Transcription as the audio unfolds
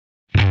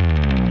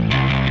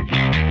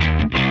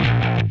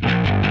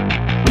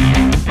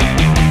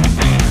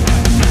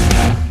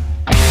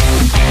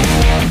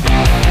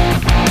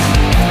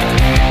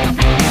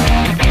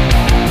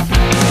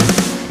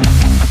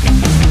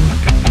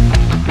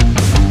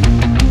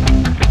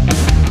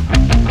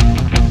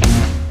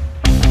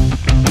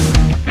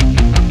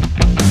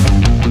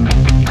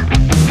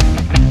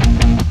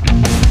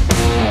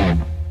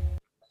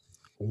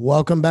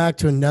Welcome back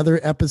to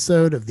another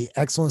episode of the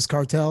Excellence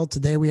Cartel.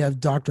 Today we have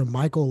Dr.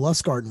 Michael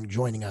Lustgarten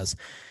joining us.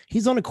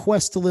 He's on a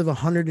quest to live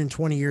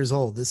 120 years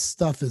old. This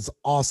stuff is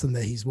awesome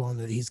that he's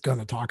going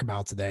to talk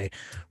about today.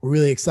 We're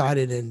really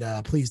excited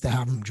and pleased to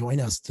have him join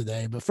us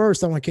today. But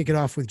first, I want to kick it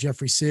off with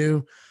Jeffrey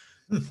Sue.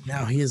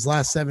 Now, his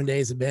last 7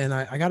 days have been,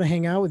 I got to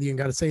hang out with you and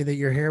got to say that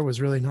your hair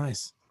was really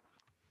nice.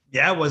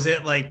 Yeah, was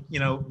it like,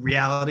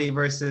 reality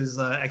versus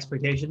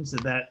expectations?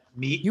 Did that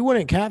meet? You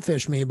wouldn't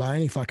catfish me by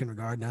any fucking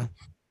regard now.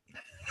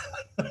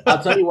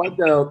 I'll tell you what,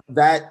 though,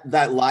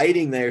 that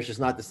lighting there is just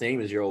not the same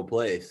as your old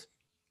place.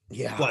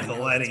 Yeah. What, the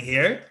lighting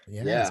here?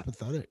 Yeah. It's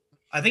pathetic.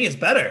 I think it's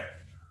better.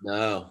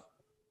 No?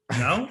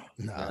 No.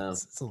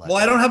 It's well,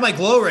 I don't have my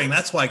glow ring.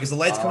 That's why, because the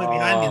light's coming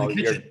behind me in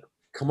the kitchen.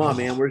 Come on,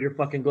 man. Where's your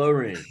fucking glow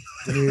ring?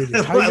 Dude,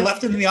 I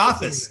left it in the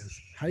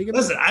office. How you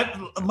Listen,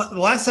 the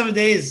last 7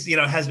 days,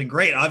 has been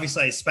great.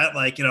 Obviously, I spent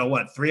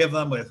 3 of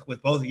them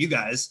with both of you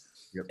guys.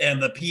 Yep.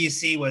 And the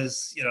PEC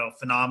was,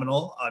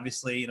 phenomenal.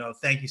 Obviously,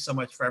 thank you so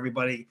much for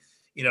everybody,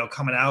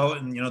 coming out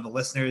and, the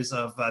listeners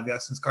of the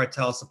Excellence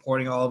Cartel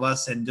supporting all of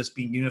us and just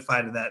being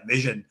unified in that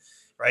vision,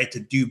 right, to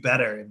do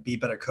better and be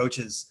better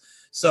coaches.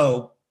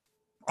 So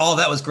all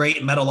that was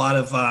great. Met a lot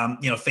of,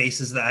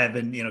 faces that I've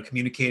been,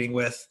 communicating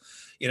with,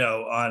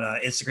 on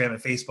Instagram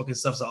and Facebook and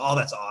stuff. So all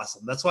that's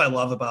awesome. That's what I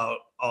love about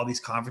all these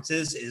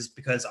conferences is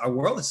because our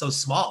world is so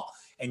small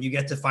and you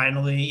get to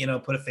finally,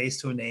 put a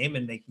face to a name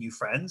and make new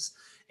friends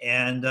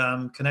and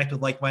connect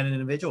with like-minded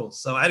individuals.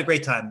 So I had a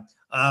great time.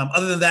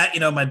 Other than that,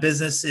 my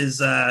business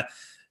is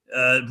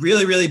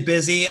really, really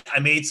busy. I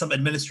made some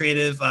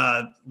administrative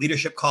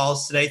leadership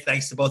calls today,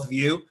 thanks to both of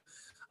you.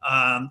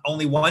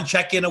 Only one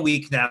check-in a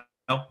week now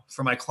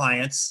for my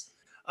clients.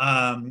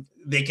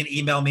 They can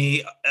email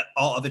me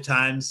all other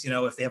times,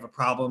 if they have a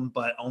problem,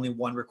 but only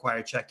one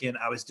required check-in.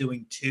 I was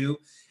doing 2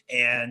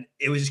 and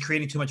it was just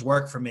creating too much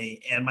work for me.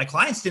 And my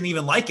clients didn't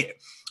even like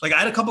it. Like I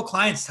had a couple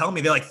clients tell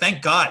me, they're like,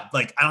 thank God,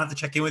 like I don't have to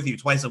check in with you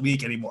twice a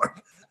week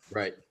anymore.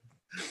 Right.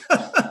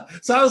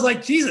 So I was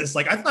like, Jesus,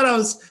 like I thought I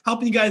was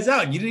helping you guys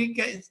out. You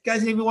guys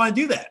didn't even want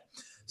to do that.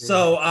 Yeah.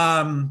 So,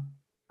 I'm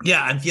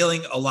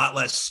feeling a lot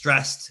less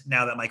stressed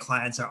now that my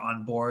clients are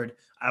on board.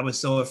 I was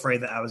so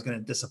afraid that I was going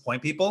to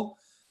disappoint people,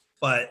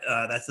 but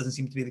that doesn't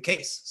seem to be the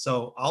case.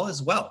 So all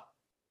is well.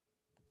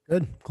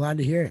 Good. Glad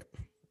to hear it.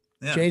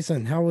 Yeah.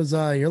 Jason, how was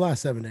your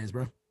last 7 days,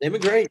 bro? They've been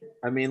great.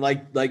 I mean,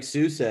 like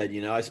Sue said,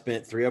 I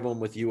spent 3 of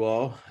them with you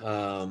all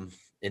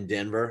in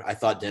Denver. I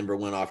thought Denver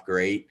went off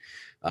great.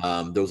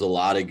 There was a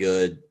lot of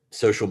good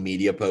social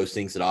media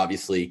postings that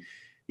obviously,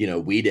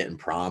 we didn't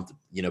prompt,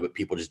 but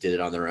people just did it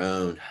on their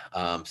own,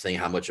 saying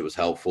how much it was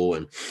helpful.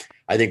 And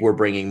I think we're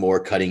bringing more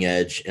cutting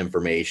edge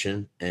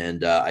information.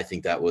 And I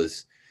think that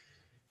was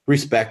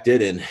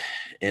respected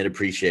and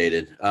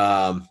appreciated.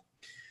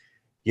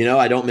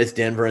 I don't miss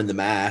Denver and the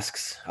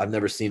masks. I've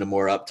never seen a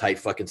more uptight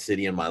fucking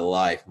city in my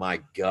life.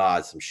 My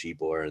God, some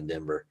sheeple are in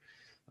Denver.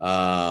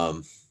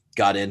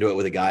 Got into it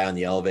with a guy on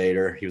the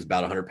elevator. He was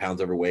about 100 pounds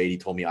overweight. He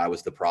told me I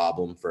was the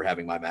problem for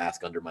having my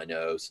mask under my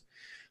nose.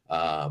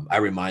 I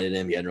reminded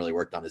him he hadn't really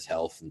worked on his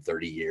health in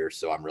 30 years,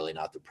 so I'm really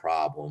not the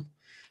problem.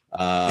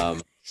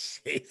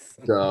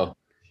 So,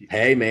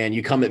 hey, man,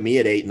 you come at me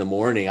at 8 a.m.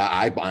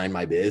 I mind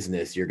my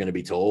business. You're going to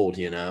be told,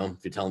 if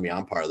you're telling me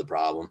I'm part of the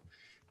problem.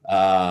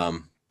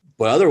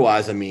 But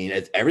otherwise, I mean,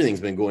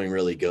 everything's been going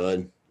really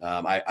good.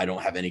 I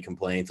don't have any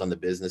complaints on the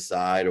business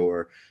side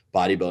or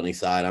bodybuilding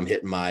side. I'm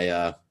hitting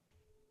my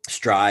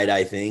stride,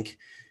 I think,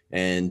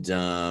 and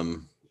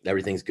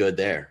everything's good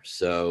there.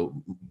 So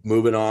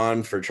moving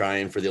on for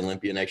trying for the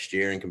Olympia next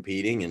year and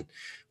competing and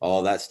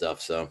all that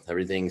stuff. So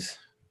everything's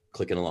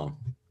clicking along.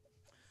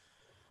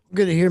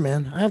 Good to hear,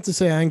 man. I have to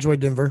say I enjoyed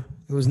Denver.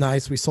 It was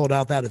nice. We sold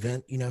out that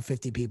event,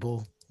 50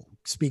 people.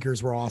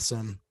 Speakers were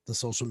awesome. The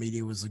social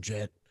media was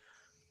legit.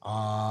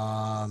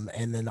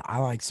 And then I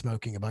like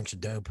smoking a bunch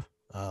of dope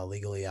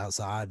legally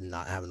outside and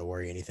not having to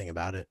worry anything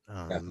about it.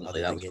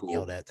 Other than getting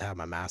yelled at to have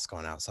my mask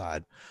on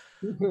outside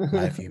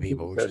by a few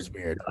people, which is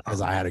weird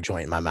because I had a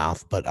joint in my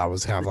mouth, but I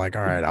was kind of like,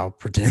 all right, I'll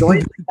pretend.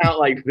 Joints count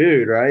like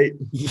food, right?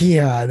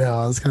 Yeah, I know.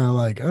 I was kind of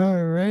like,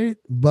 all right.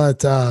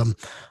 But other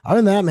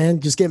than that, man,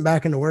 just getting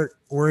back into work.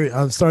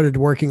 I've started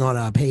working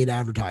on paid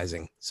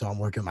advertising. So I'm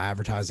working my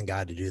advertising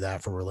guide to do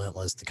that for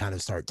Relentless to kind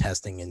of start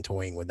testing and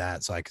toying with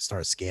that so I can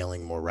start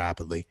scaling more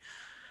rapidly.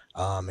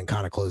 And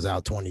kind of close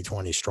out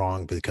 2020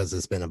 strong because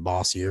it's been a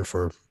boss year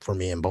for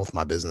me and both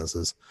my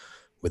businesses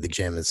with the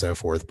gym and so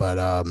forth.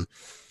 But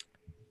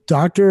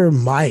Dr.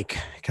 Mike,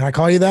 can I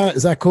call you that?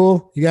 Is that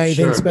cool? You got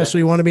anything special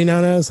you want to be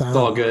known as? It's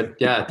all good.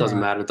 Yeah, it doesn't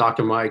matter.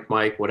 Dr. Mike,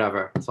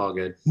 whatever. It's all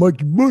good.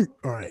 Mike.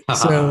 All right.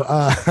 So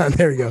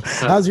there we go.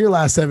 How's your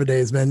last 7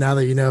 days, man, now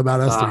that you know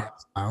about us?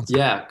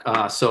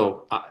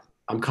 So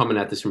I'm coming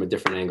at this from a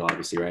different angle,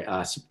 obviously, right?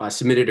 I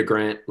submitted a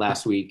grant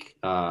last week,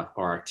 or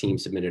our team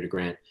submitted a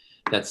grant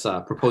that's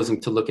proposing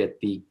to look at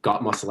the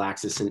gut muscle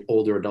axis in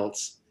older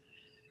adults.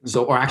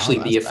 So, or actually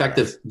the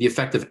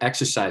effective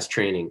exercise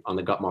training on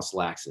the gut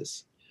muscle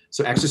axis.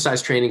 So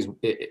exercise training,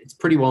 it's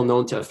pretty well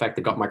known to affect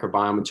the gut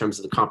microbiome in terms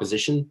of the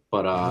composition,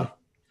 but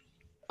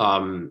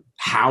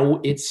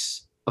How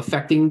it's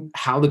affecting,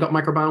 how the gut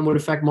microbiome would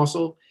affect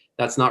muscle,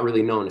 that's not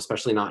really known,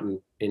 especially not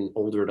in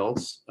older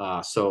adults.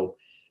 So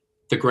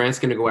the grant's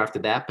going to go after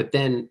that. But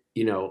then,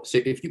 so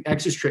if you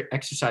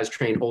exercise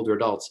train older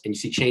adults and you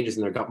see changes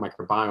in their gut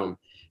microbiome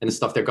and the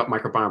stuff their gut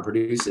microbiome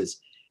produces,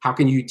 how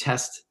can you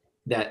test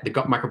that the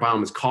gut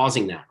microbiome is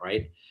causing that,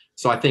 right?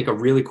 So I think a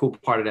really cool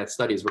part of that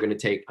study is we're going to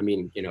take,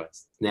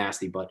 it's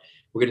nasty, but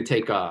we're going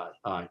to take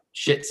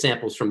shit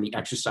samples from the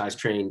exercise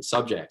trained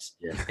subjects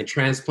and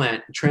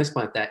transplant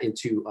that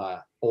into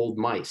old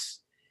mice.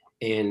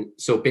 And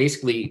so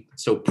basically,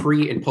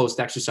 pre and post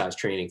exercise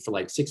training for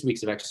like 6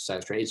 weeks of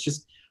exercise training, it's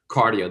just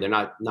cardio. They're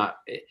not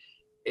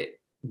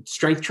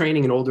strength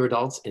training in older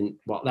adults. And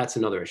well, that's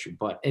another issue.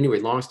 But anyway,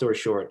 long story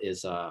short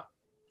is, we're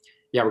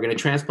going to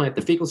transplant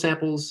the fecal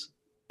samples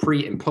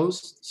pre and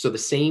post. So the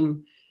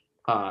same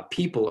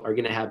people are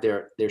going to have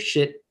their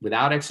shit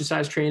without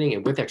exercise training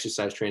and with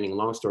exercise training.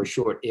 Long story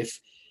short, if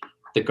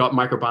the gut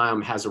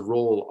microbiome has a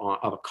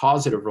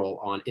causative role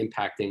on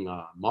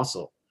impacting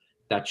muscle,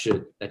 that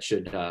should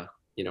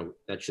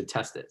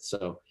test it.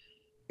 So,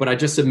 but I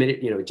just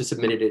submitted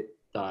it.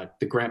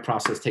 The grant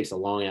process takes a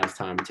long ass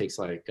time. It takes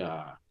like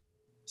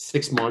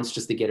 6 months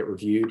just to get it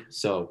reviewed.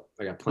 So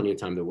I got plenty of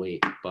time to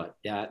wait. But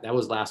yeah, that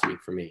was last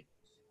week for me.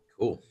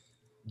 Cool.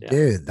 Yeah.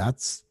 Dude,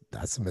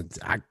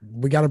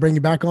 we got to bring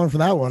you back on for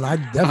that one. I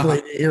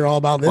definitely hear all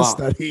about this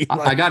study.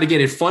 I got to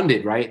get it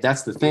funded, right?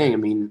 That's the thing. I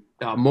mean,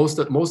 most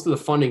of the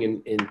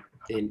funding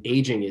in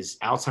aging is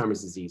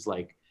Alzheimer's disease.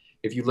 Like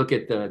if you look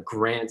at the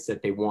grants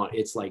that they want,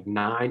 it's like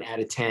 9 out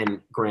of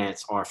 10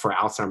 grants are for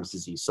Alzheimer's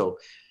disease. So,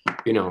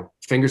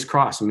 fingers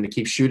crossed, I'm going to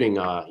keep shooting,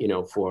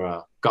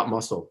 for gut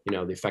muscle, the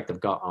effect of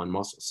gut on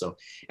muscle. So,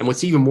 and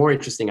what's even more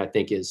interesting, I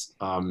think is,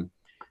 so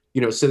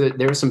that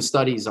there are some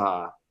studies,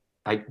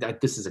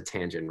 this is a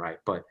tangent, right?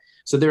 But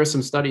so there are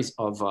some studies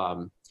of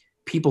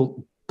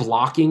people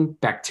blocking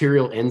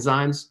bacterial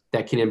enzymes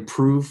that can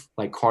improve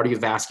like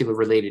cardiovascular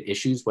related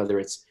issues, whether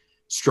it's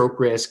stroke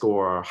risk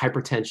or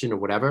hypertension or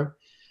whatever.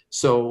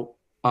 So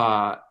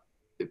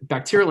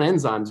bacterial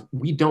enzymes,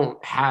 we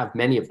don't have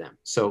many of them.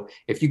 So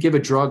if you give a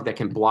drug that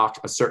can block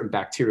a certain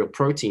bacterial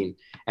protein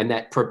and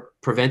that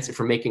prevents it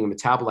from making a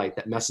metabolite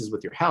that messes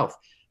with your health,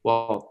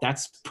 well,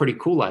 that's pretty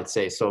cool, I'd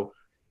say. So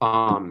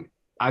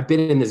I've been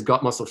in this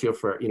gut muscle field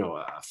for,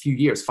 a few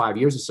years, 5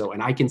 years or so,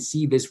 and I can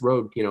see this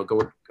road,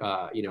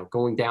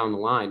 going down the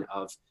line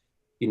of,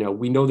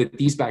 we know that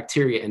these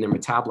bacteria and their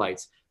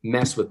metabolites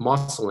mess with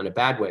muscle in a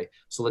bad way.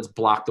 So let's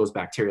block those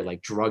bacteria,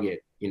 like drug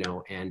it,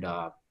 and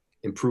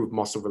improve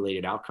muscle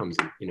related outcomes,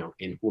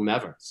 in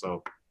whomever.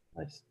 So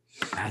nice.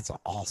 That's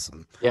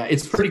awesome. Yeah,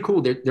 it's pretty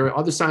cool. There are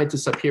other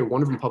scientists up here.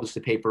 One of them published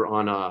a paper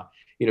on,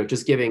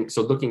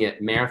 looking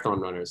at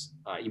marathon runners,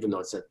 even though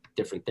it's a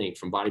different thing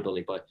from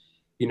bodybuilding, but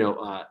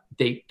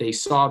they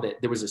saw that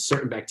there was a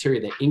certain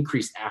bacteria that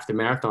increased after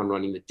marathon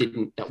running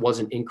that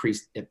wasn't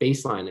increased at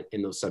baseline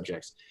in those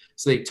subjects.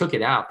 So they took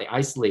it out, they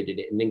isolated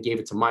it, and then gave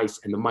it to mice,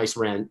 and the mice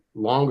ran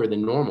longer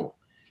than normal.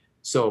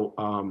 So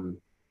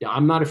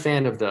I'm not a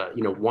fan of the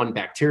one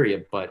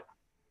bacteria, but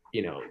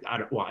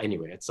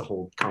anyway, it's a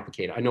whole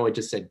complicated. I know I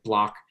just said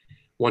block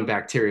one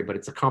bacteria, but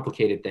it's a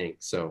complicated thing.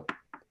 So.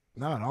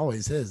 No, it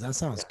always is. That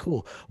sounds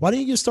cool. Why don't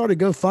you just start a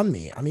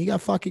GoFundMe? I mean, you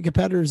got fucking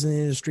competitors in the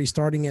industry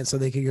starting it so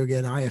they can go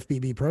get an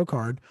IFBB Pro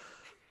card.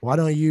 Why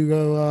don't you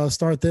go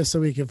start this so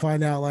we can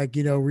find out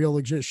real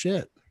legit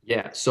shit?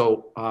 Yeah.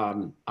 So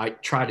I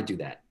try to do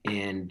that.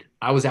 And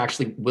I was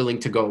actually willing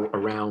to go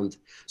around.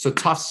 So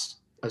Tufts,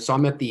 so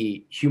I'm at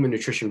the Human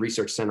Nutrition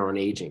Research Center on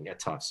Aging at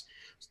Tufts.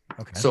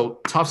 Okay. So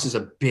Tufts is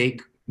a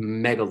big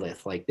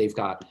megalith. Like they've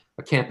got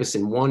a campus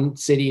in one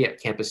city, a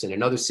campus in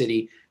another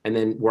city, and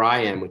then where I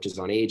am, which is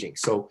on aging.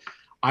 So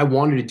I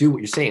wanted to do what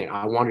you're saying.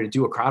 I wanted to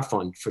do a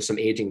crowdfund for some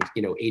aging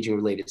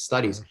related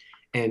studies.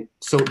 Mm-hmm. And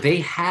so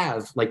they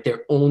have like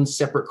their own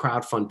separate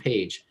crowdfund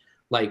page.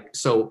 Like,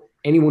 so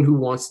anyone who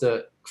wants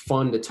to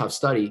fund the Tufts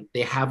study,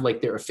 they have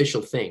like their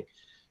official thing.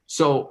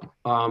 So,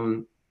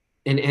 and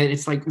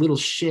it's like little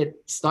shit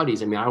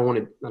studies. I mean, I don't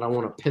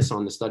want to piss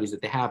on the studies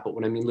that they have, but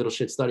when I mean little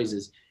shit studies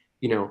is,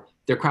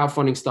 their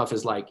crowdfunding stuff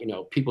is like,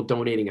 people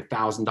donating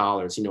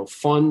 $1,000,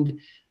 fund,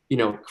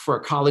 for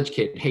a college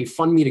kid, hey,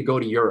 fund me to go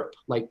to Europe,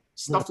 like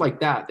stuff like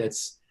that.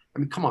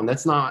 Come on,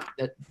 that's not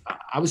that.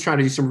 I was trying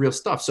to do some real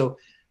stuff. So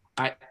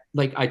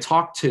I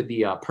talked to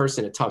the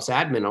person at Tufts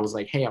admin. I was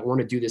like, hey, I want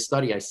to do this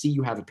study. I see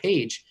you have a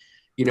page,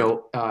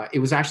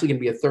 it was actually going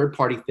to be a third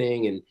party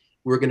thing. And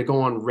we're going to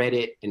go on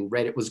Reddit, and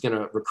Reddit was going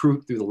to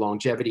recruit through the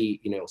longevity,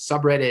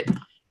 subreddit.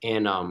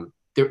 And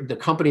the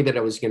company that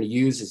I was going to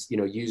use is,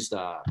 used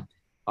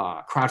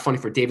crowdfunding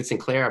for David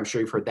Sinclair. I'm sure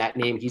you've heard that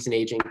name. He's an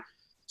aging.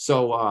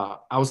 So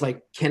I was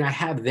like, can I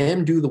have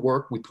them do the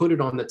work? We put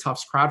it on the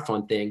Tufts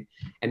crowdfund thing,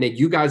 and then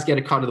you guys get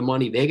a cut of the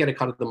money, they get a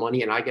cut of the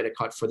money, and I get a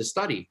cut for the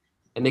study.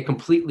 And they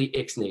completely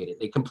ixnayed it.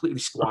 They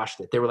completely squashed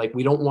it. They were like,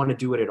 we don't want to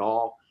do it at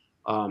all.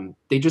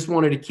 They just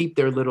wanted to keep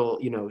their little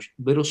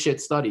shit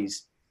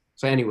studies.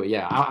 So anyway,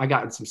 yeah, I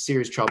got in some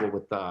serious trouble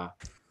with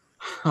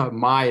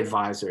my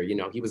advisor.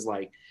 He was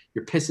like,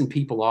 you're pissing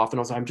people off. And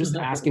I was like, I'm just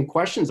asking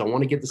questions. I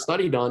want to get the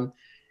study done.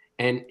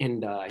 And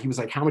he was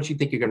like, how much you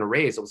think you're going to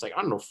raise? I was like,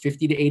 I don't know,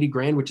 50 to 80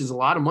 grand, which is a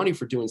lot of money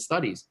for doing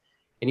studies.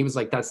 And he was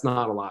like, that's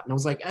not a lot. And I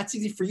was like, that's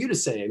easy for you to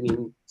say. I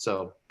mean,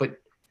 so, but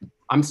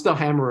I'm still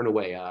hammering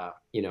away.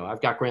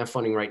 I've got grant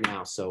funding right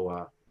now.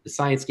 So the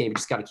science game, you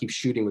just got to keep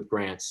shooting with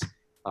grants,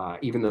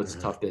 even though it's a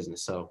tough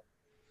business. So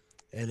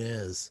it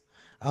is.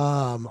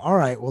 All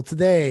right. Well,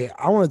 today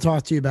I want to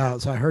talk to you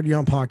about, so I heard you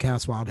on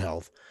podcast Wild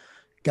Health,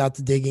 got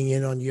to digging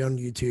in on you on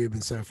YouTube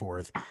and so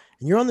forth.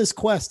 And you're on this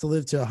quest to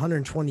live to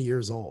 120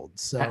 years old.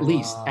 So at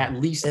least. I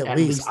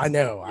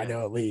know, yeah.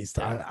 at least.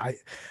 Yeah.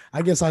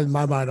 I guess in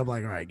my mind, I'm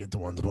like, all right, get to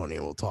 120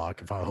 and we'll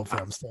talk.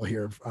 Hopefully I'm still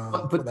here.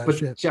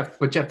 But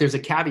Jeff, there's a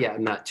caveat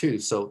in that too.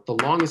 So the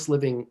longest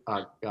living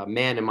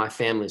man in my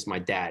family is my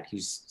dad,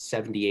 who's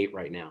 78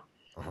 right now.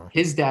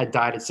 His dad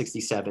died at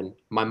 67.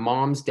 My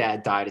mom's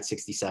dad died at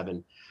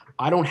 67.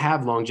 I don't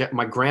have longevity.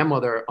 My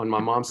grandmother on my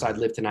mom's side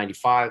lived to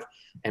 95,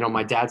 and on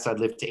my dad's side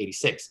lived to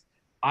 86.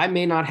 I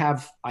may not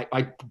have,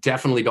 I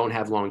definitely don't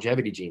have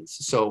longevity genes.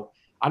 So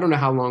I don't know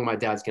how long my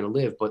dad's going to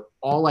live, but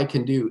all I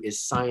can do is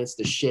science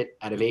the shit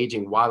out of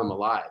aging while I'm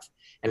alive.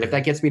 And if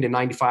that gets me to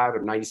 95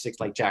 or 96,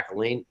 like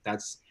Jacqueline,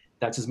 that's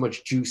as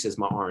much juice as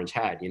my orange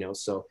had,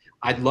 So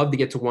I'd love to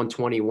get to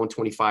 120,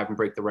 125 and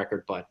break the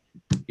record. But,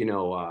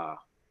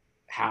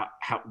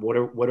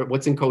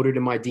 what's encoded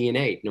in my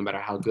DNA, no matter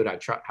how good I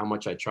try, how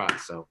much I try.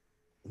 So,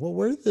 well,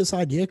 where did this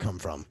idea come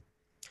from?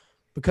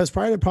 Because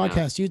prior to the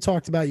podcast, you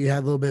talked about you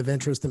had a little bit of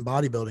interest in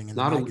bodybuilding and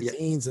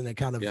magazines, and it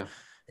kind of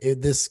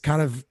this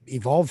kind of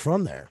evolved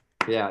from there.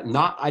 Yeah,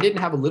 I didn't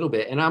have a little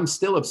bit, and I'm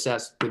still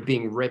obsessed with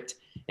being ripped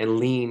and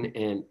lean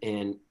and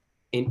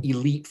in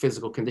elite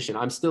physical condition.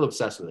 I'm still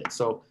obsessed with it.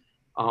 So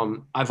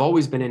I've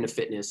always been into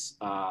fitness.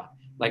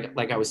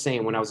 Like I was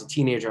saying, when I was a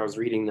teenager, I was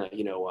reading the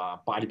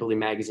bodybuilding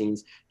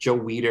magazines, Joe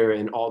Weider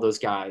and all those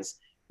guys.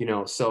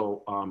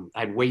 So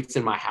I had weights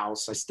in my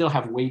house. I still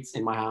have weights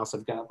in my house.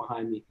 I've got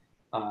behind me.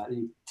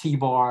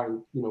 T-bar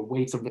and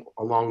weights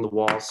along the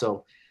wall.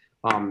 So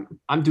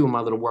I'm doing my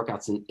little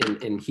workouts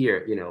in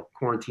here,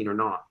 quarantine or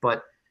not.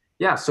 But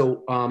yeah,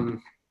 so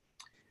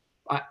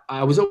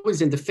I was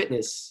always into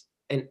fitness,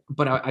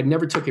 but I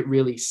never took it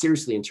really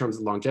seriously in terms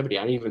of longevity.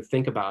 I didn't even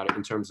think about it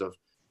in terms of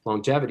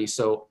longevity.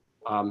 So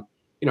I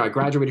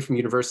graduated from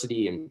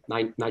university in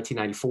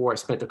 1994. I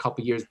spent a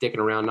couple years dicking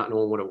around, not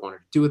knowing what I wanted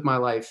to do with my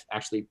life.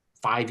 Actually,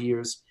 5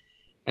 years.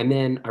 And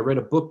then I read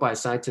a book by a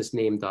scientist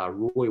named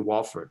Roy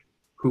Walford,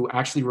 who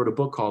actually wrote a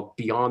book called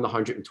Beyond the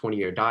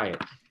 120-Year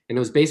Diet. And it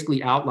was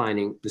basically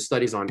outlining the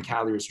studies on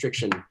calorie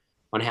restriction,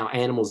 on how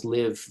animals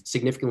live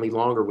significantly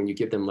longer when you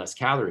give them less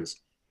calories.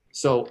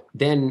 So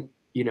then,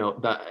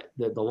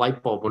 the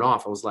light bulb went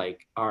off. I was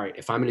like, all right,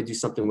 if I'm going to do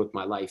something with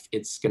my life,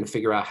 it's going to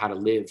figure out how to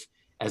live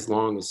as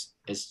long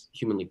as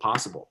humanly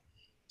possible.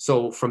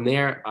 So from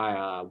there,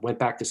 I went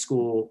back to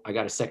school. I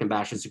got a second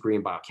bachelor's degree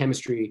in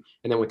biochemistry,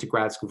 and then went to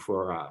grad school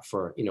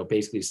for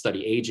basically to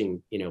study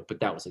aging,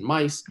 but that was in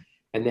mice.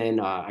 And then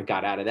I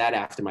got out of that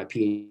after my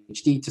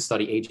PhD to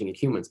study aging in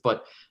humans.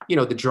 But,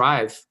 the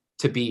drive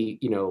to be,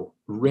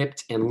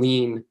 ripped and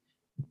lean,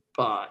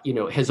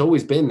 has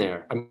always been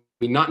there. I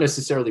mean, not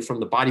necessarily from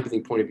the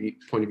bodybuilding point of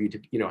view to,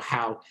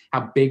 how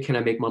big can I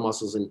make my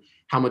muscles and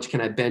how much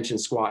can I bench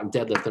and squat and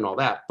deadlift and all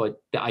that.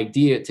 But the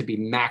idea to be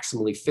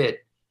maximally fit,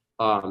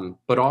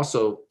 but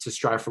also to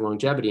strive for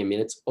longevity. I mean,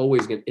 it's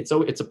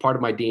a part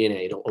of my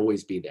DNA. It'll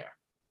always be there.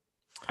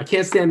 I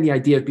can't stand the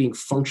idea of being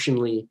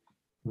functionally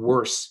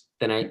worse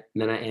than I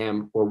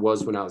am or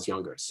was when I was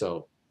younger.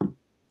 So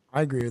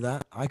I agree with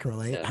that. I can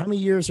relate. Yeah. How many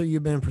years have you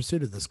been in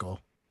pursuit of this goal?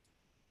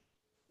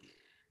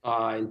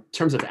 In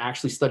terms of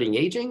actually studying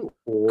aging,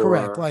 or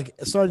correct, like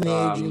starting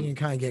the aging and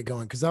kind of get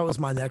going. Because that was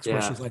my next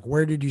question. Is like,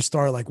 where did you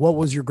start? Like, what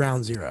was your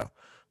ground zero?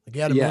 Like,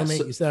 you had a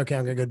moment, you said, okay,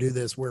 I'm gonna go do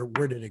this. Where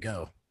did it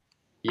go?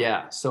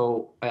 Yeah,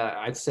 so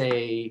I'd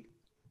say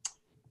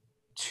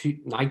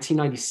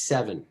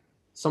 1997,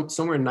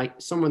 somewhere in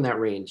that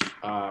range.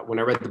 When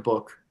I read the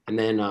book, and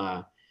then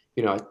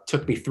it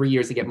took me 3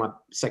 years to get my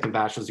second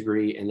bachelor's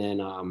degree, and then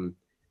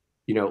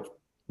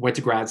went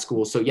to grad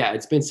school. So yeah,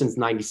 it's been since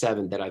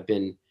 97 that I've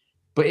been.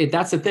 But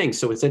that's the thing.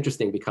 So it's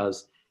interesting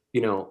because,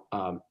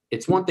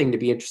 it's one thing to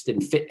be interested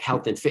in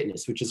health and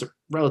fitness, which is a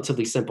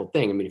relatively simple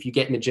thing. I mean, if you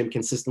get in the gym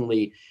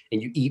consistently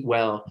and you eat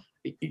well,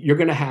 you're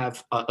going to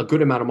have a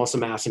good amount of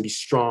muscle mass and be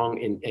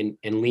strong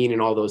and lean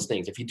and all those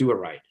things if you do it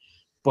right.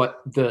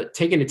 But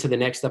taking it to the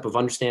next step of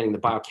understanding the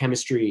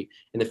biochemistry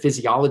and the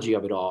physiology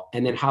of it all,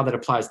 and then how that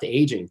applies to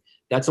aging,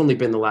 that's only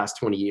been the last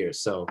 20 years.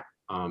 So,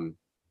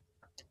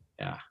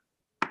 yeah.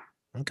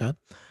 Okay.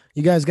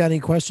 You guys got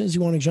any questions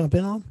you want to jump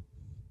in on?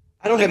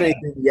 I don't have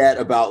anything yet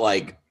about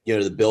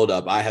the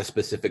buildup. I have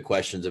specific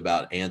questions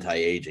about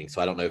anti-aging, so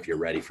I don't know if you're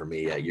ready for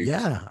me yet.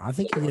 Yeah, I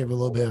think you gave a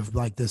little bit of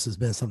this has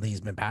been something he's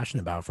been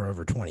passionate about for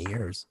over 20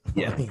 years.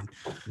 Yeah,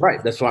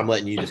 right. That's why I'm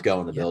letting you just go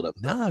in the buildup.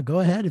 No, go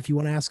ahead. If you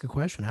want to ask a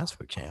question, ask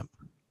for champ.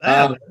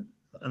 I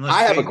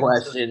have a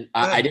question.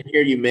 I didn't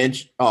hear you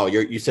mention. Oh,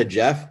 you said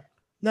Jeff?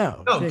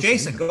 No,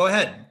 Jason, go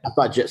ahead. I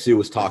thought Jetsu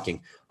was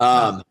talking.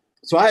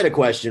 So I had a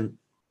question.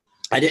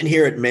 I didn't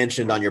hear it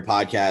mentioned on your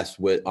podcast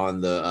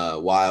on the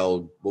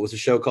Wild. What was the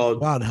show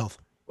called? Wild Health.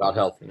 Wild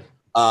Health.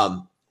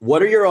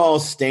 What are your all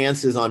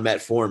stances on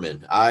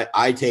metformin?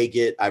 I take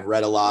it. I've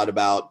read a lot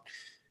about,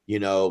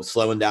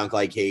 slowing down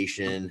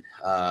glycation.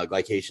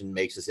 Glycation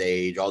makes us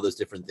age. All those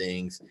different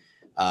things.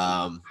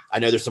 I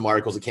know there's some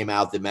articles that came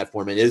out that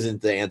metformin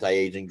isn't the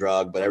anti-aging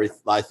drug, but a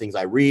lot of things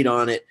I read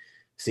on it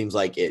seems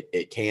like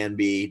it can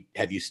be.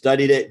 Have you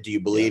studied it? Do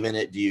you believe in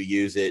it? Do you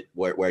use it?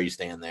 Where you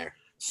stand there?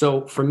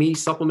 So for me,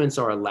 supplements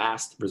are a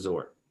last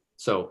resort.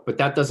 So, but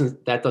that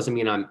doesn't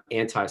mean I'm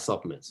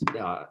anti-supplements.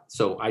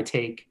 So I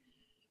take,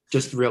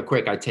 just real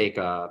quick, I take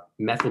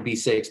methyl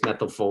B6,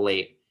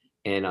 methylfolate,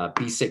 and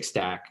B6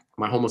 stack.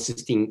 My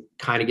homocysteine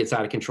kind of gets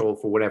out of control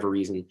for whatever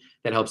reason.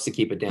 That helps to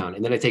keep it down.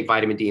 And then I take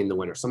vitamin D in the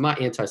winter. So I'm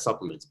not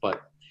anti-supplements,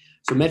 but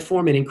so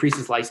metformin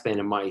increases lifespan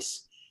in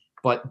mice,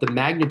 but the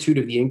magnitude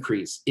of the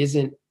increase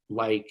isn't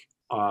like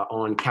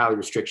on calorie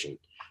restriction.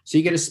 So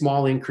you get a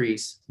small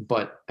increase,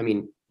 but I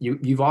mean,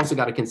 you've also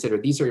got to consider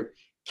these are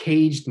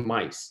caged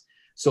mice.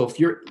 So if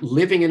you're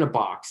living in a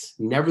box,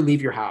 never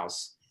leave your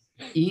house,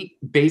 eat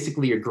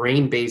basically a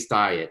grain-based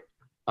diet,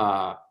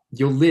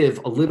 you'll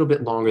live a little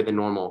bit longer than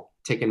normal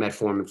taking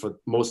metformin for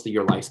most of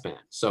your lifespan.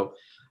 So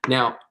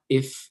now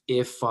if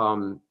you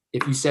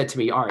said to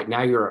me, all right,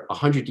 now you're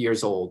 100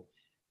 years old,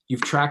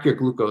 you've tracked your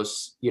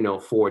glucose,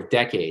 for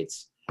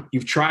decades,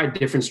 you've tried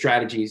different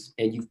strategies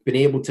and you've been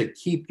able to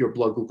keep your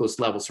blood glucose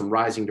levels from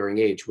rising during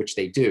age, which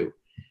they do.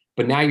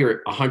 But now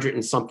you're 100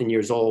 and something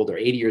years old or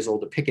 80 years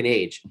old, to pick an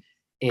age.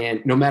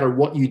 And no matter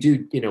what you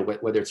do,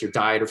 whether it's your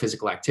diet or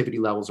physical activity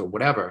levels or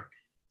whatever,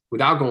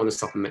 without going the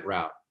supplement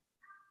route.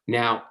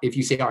 Now, if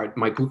you say, all right,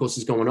 my glucose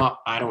is going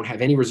up, I don't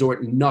have any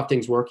resort,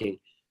 nothing's working,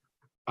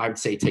 I'd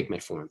say take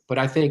metformin. But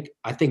I think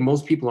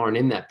most people aren't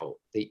in that boat.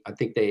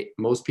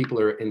 Most people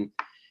are in,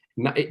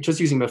 not, just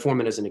using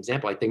metformin as an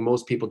example, I think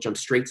most people jump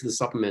straight to the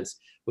supplements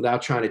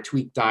without trying to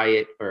tweak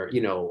diet or,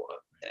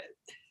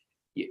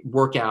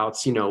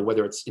 workouts,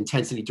 whether it's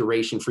intensity,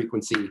 duration,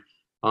 frequency.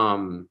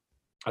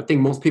 I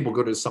think most people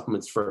go to the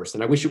supplements first.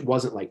 And I wish it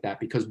wasn't like that,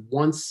 because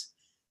once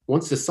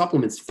the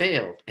supplements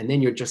fail and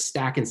then you're just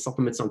stacking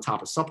supplements on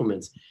top of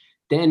supplements,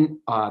 then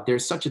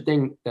there's such a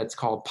thing that's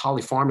called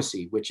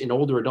polypharmacy, which in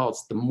older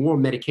adults, the more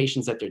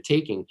medications that they're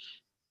taking,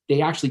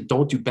 they actually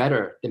don't do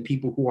better than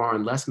people who are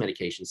on less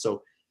medication.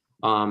 So,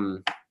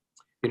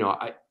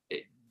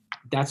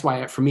 that's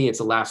why for me, it's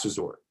a last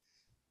resort.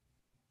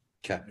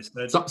 Okay.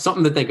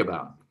 Something to think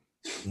about.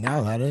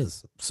 No, that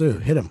is. Sue,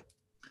 hit him.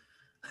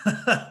 All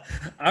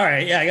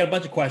right. Yeah, I got a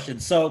bunch of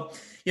questions. So,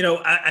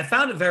 I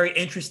found it very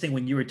interesting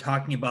when you were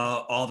talking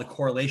about all the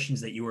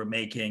correlations that you were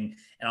making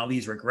and all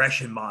these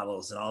regression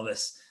models and all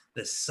this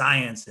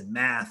science and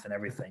math and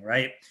everything,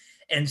 right?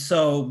 And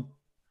so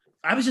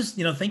I was just,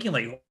 thinking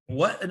like,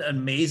 what an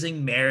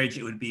amazing marriage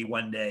it would be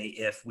one day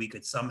if we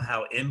could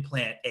somehow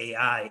implant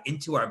AI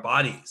into our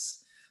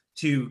bodies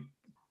to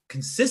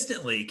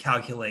consistently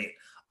calculate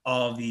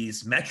all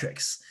these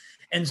metrics.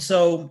 And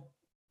so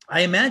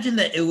I imagine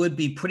that it would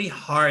be pretty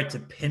hard to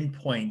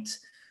pinpoint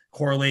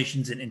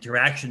correlations and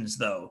interactions,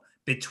 though,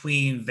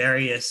 between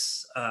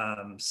various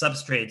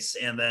substrates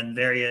and then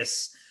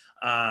various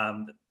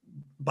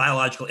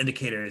biological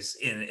indicators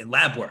in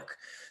lab work.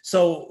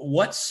 So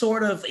what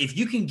sort of, if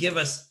you can give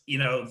us,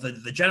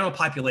 the general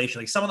population,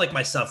 like someone like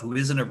myself who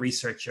isn't a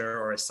researcher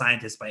or a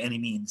scientist by any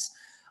means,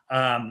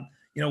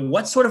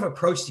 what sort of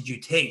approach did you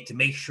take to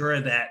make sure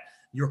that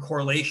your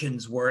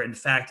correlations were in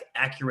fact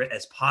accurate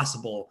as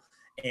possible,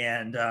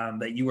 and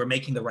that you were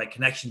making the right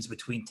connections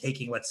between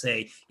taking, let's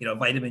say,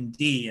 vitamin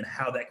D and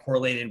how that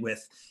correlated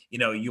with,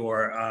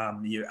 your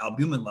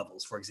albumin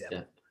levels, for example?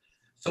 Yeah.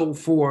 So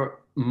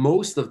for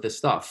most of the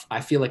stuff,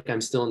 I feel like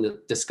I'm still in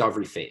the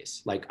discovery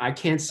phase. Like I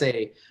can't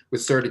say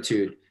with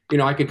certitude,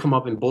 I could come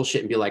up and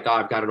bullshit and be like, oh,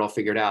 I've got it all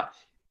figured out.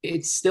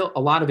 It's still,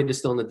 a lot of it is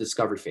still in the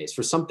discovery phase.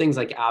 For some things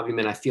like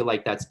albumin, I feel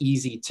like that's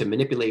easy to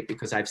manipulate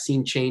because I've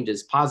seen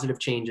changes, positive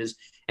changes,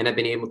 and I've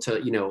been able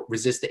to,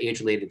 resist the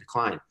age-related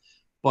decline.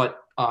 But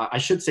I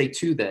should say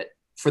too that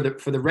for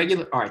the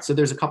regular, all right, so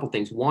there's a couple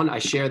things. One, I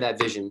share that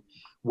vision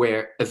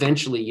where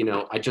eventually,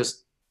 I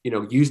just,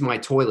 use my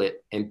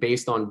toilet, and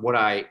based on what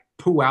I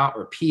poo out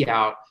or pee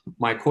out,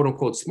 my quote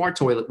unquote smart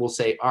toilet will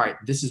say, all right,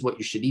 this is what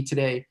you should eat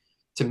today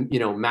to,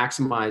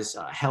 maximize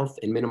health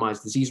and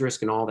minimize disease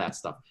risk and all that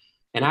stuff.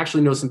 And I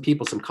actually know some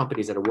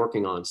companies that are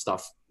working on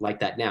stuff like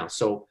that now.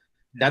 So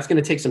that's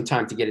going to take some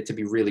time to get it to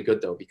be really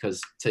good though,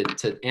 because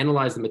to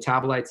analyze the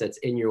metabolites that's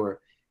in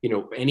your,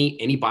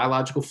 any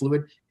biological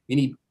fluid, you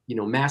need,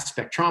 mass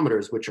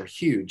spectrometers, which are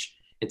huge.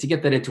 And to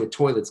get that into a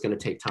toilet, it's going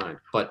to take time.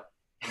 But,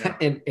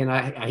 and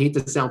I hate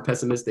to sound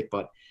pessimistic,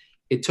 but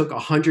it took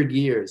 100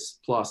 years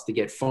plus to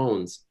get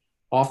phones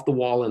off the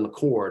wall and the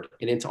cord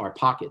and into our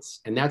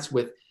pockets. And that's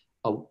with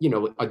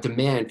a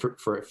demand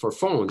for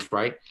phones,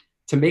 right?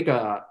 To make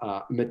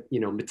a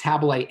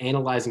metabolite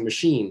analyzing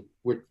machine,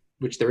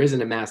 which there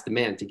isn't a mass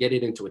demand, to get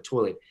it into a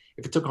toilet.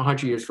 If it took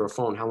 100 years for a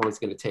phone, how long is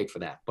it going to take for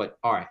that? But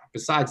all right,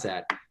 besides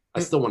that, I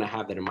still want to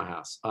have that in my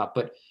house.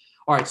 But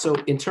all right, so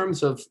in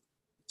terms of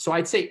So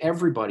I'd say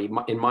everybody,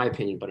 in my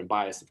opinion, but I'm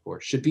biased, of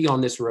course, should be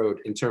on this road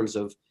in terms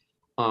of,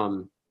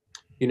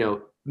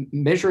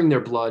 measuring their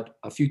blood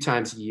a few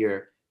times a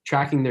year,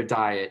 tracking their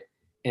diet,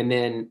 and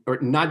then, or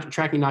not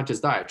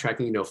just diet,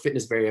 tracking,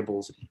 fitness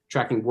variables,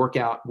 tracking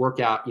workout,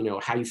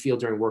 how you feel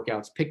during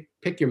workouts,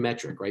 pick your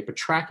metric, right? But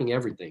tracking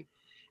everything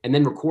and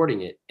then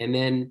recording it. And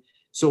then,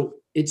 so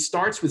it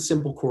starts with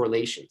simple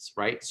correlations,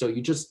 right? So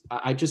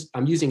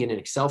I'm using it in an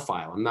Excel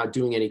file. I'm not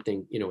doing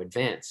anything,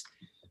 advanced.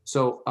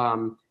 So,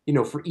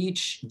 for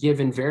each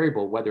given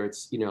variable, whether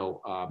it's,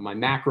 my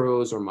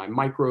macros or my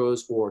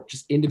micros or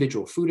just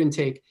individual food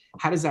intake,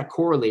 how does that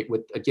correlate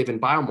with a given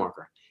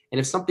biomarker? And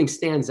if something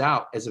stands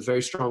out as a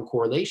very strong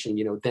correlation,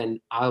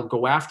 then I'll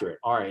go after it.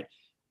 All right,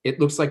 it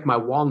looks like my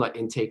walnut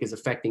intake is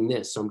affecting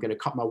this. So I'm going to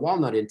cut my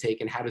walnut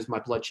intake, and how does my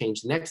blood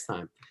change the next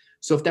time?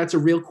 So if that's a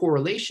real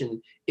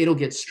correlation, it'll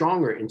get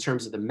stronger in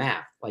terms of the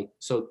math.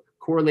 So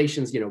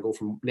correlations, go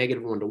from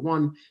 -1 to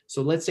 1.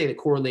 So let's say the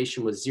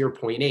correlation was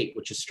 0.8,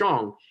 which is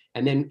strong.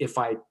 And then if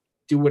I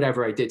do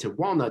whatever I did to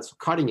walnuts,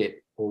 cutting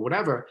it or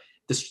whatever,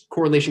 this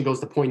correlation goes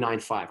to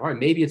 0.95. All right,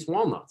 maybe it's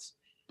walnuts.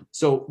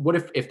 So what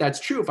if that's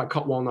true, if I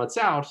cut walnuts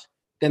out,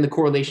 then the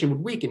correlation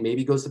would weaken,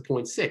 maybe it goes to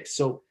 0.6.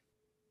 So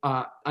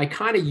I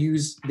kind of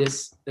use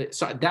this.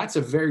 So that's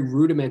a very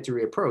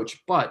rudimentary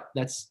approach, but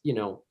that's,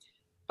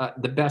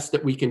 the best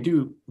that we can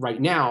do right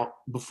now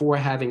before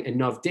having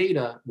enough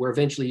data where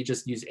eventually you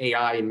just use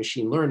AI and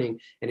machine learning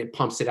and it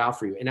pumps it out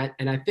for you.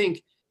 And I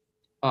think,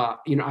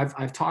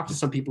 I've talked to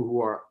some people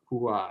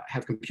who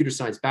have computer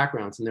science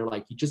backgrounds, and they're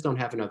like, you just don't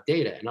have enough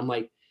data. And I'm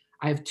like,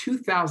 I have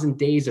 2,000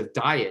 days of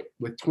diet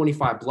with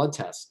 25 blood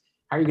tests.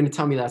 How are you going to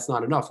tell me that's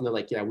not enough? And they're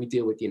like, yeah, we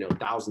deal with,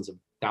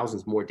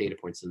 thousands more data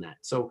points than that.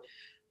 So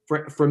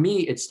for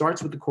me, it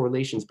starts with the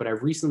correlations, but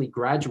I've recently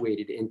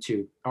graduated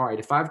into, all right,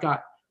 if I've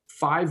got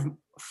five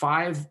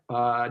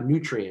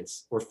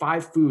nutrients or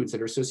 5 foods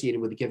that are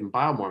associated with a given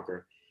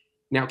biomarker,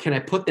 now can I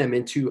put them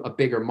into a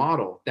bigger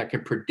model that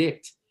can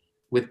predict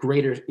with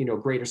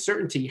greater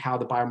certainty how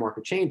the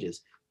biomarker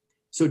changes?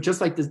 So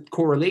just like the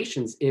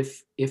correlations,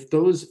 if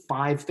those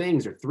 5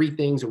 things or 3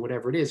 things or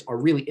whatever it is are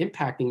really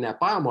impacting that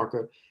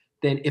biomarker,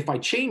 then if I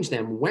change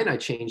them, when I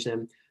change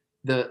them,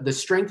 the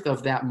strength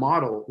of that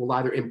model will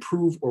either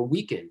improve or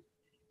weaken.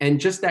 And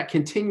just that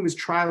continuous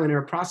trial and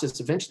error process,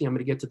 eventually I'm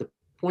going to get to the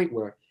point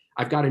where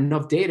I've got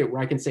enough data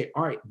where I can say,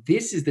 all right,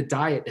 this is the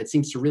diet that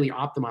seems to really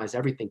optimize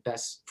everything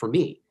best for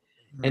me.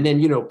 Mm-hmm. And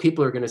then,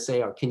 people are going to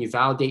say, oh, can you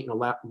validate in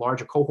a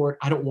larger cohort?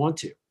 I don't want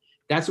to.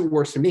 That's what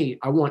works for me.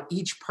 I want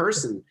each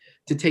person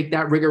to take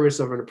that rigorous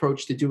of an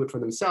approach to do it for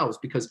themselves,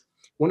 because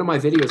one of my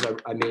videos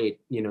I made,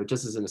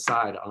 just as an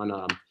aside on,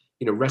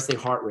 resting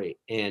heart rate.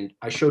 And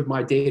I showed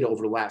my data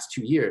over the last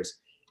 2 years.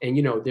 And,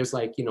 there's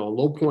a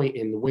low point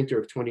in the winter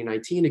of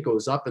 2019, it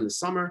goes up in the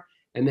summer.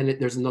 And then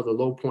there's another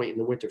low point in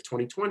the winter of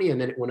 2020,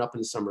 and then it went up in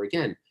the summer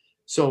again.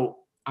 So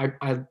I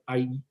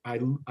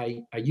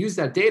use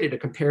that data to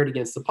compare it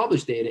against the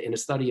published data in a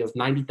study of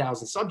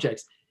 90,000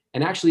 subjects.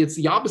 And actually, it's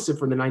the opposite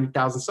for the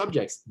 90,000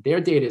 subjects. Their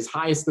data is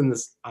highest in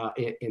this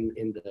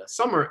in the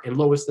summer and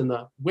lowest in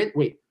the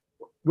winter.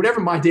 Whatever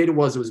my data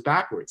was, it was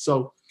backwards.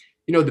 So,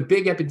 the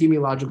big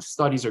epidemiological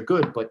studies are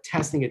good, but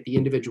testing at the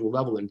individual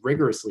level and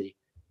rigorously,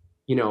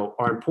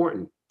 are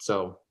important.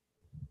 So,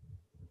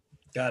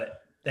 got it.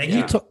 Thank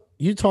you.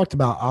 You talked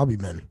about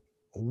albumin.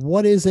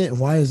 What is it and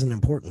why is it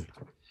important?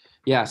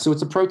 Yeah, so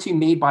it's a protein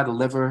made by the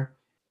liver.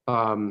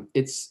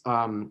 Its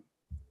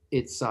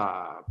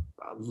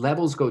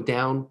levels go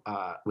down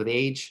with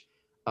age.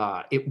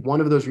 One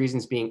of those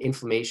reasons being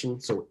inflammation.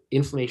 So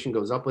inflammation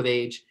goes up with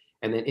age,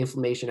 and then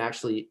inflammation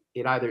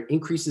it either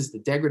increases the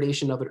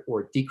degradation of it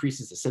or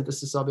decreases the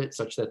synthesis of it,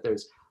 such that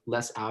there's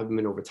less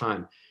albumin over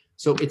time.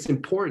 So it's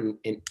important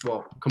and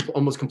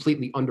almost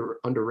completely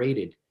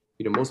underrated.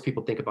 Most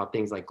people think about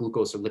things like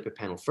glucose or lipid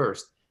panel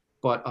first,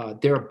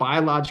 but there are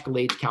biological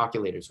age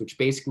calculators, which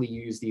basically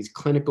use these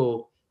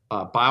clinical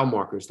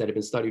biomarkers that have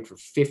been studied for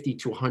 50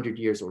 to 100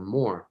 years or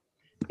more.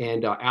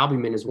 And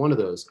albumin is one of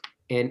those.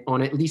 And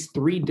on at least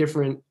 3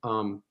 different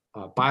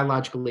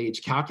biological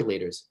age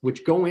calculators,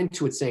 which go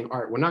into it saying, all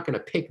right, we're not going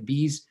to pick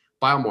these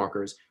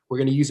biomarkers. We're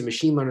going to use a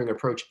machine learning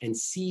approach and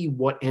see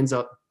what ends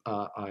up,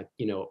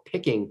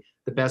 picking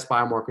the best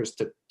biomarkers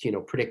to,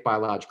 predict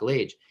biological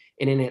age.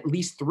 And in at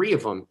least 3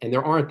 of them, and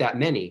there aren't that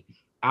many,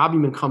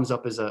 albumin comes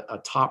up as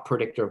a top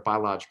predictor of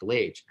biological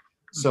age.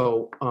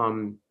 So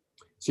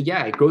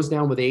yeah, it goes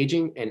down with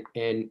aging,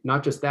 and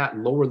not just that,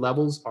 lower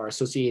levels are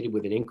associated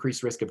with an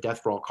increased risk of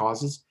death for all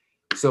causes.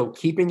 So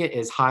keeping it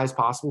as high as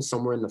possible,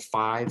 somewhere in the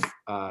 5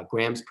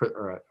 grams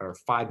per or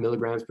 5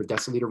 milligrams per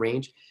deciliter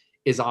range,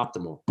 is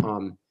optimal.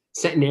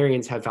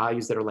 Centenarians have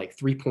values that are like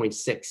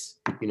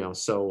 3.6.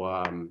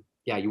 So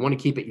yeah, you want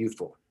to keep it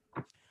youthful.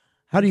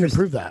 How do you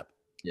improve that?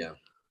 Yeah.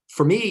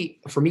 For me,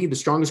 the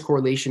strongest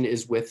correlation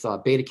is with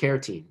beta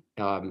carotene,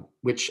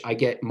 which I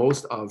get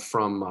most of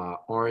from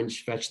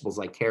orange vegetables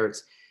like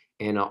carrots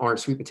and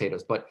orange sweet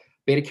potatoes. But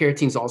beta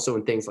carotene is also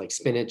in things like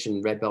spinach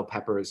and red bell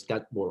peppers.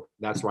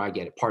 That's where I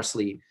get it.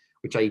 Parsley,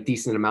 which I eat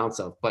decent amounts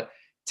of. But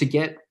to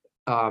get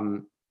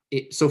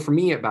so for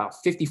me, about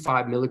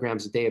 55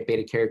 milligrams a day of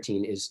beta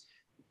carotene is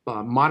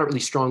moderately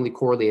strongly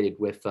correlated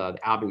with the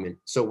albumin.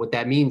 So what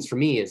that means for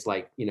me is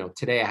like,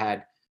 today I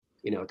had,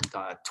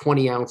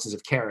 20 ounces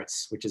of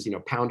carrots, which is,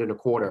 pound and a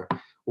quarter,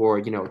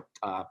 or,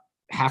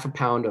 half a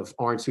pound of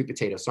orange sweet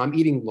potato. So I'm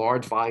eating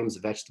large volumes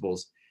of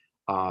vegetables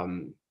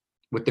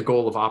with the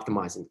goal of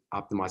optimizing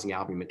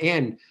albumin.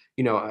 And,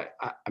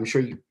 I'm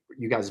sure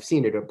you guys have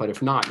seen it, but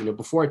if not,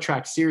 before I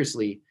tracked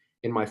seriously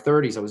in my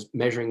 30s, I was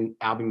measuring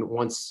albumin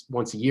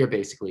once a year,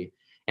 basically.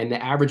 And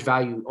the average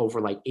value over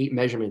like 8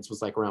 measurements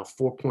was like around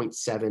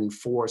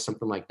 4.74,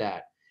 something like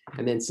that.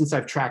 And then since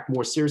I've tracked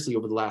more seriously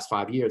over the last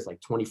 5 years,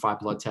 like 25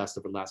 blood tests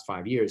over the last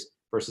 5 years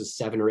versus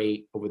 7 or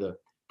 8 over the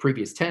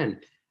previous 10,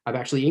 I've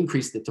actually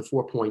increased it to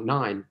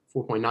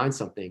 4.9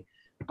 something.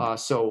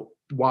 So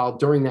while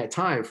during that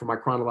time for my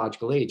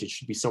chronological age, it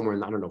should be somewhere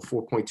in,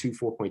 4.2,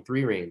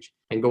 4.3 range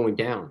and going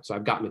down. So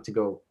I've gotten it to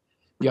go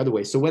the other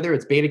way. So whether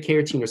it's beta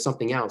carotene or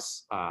something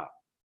else,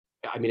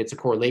 it's a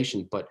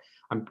correlation, but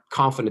I'm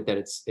confident that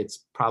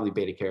it's probably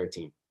beta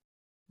carotene.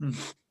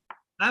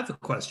 I have a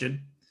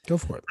question. Go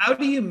for it. How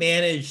do you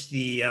manage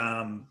the,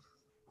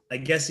 I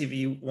guess if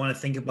you want to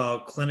think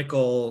about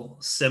clinical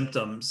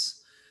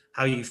symptoms,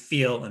 how you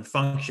feel and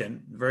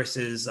function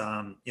versus,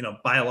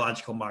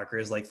 biological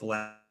markers like the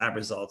lab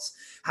results?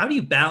 How do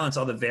you balance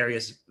all the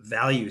various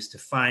values to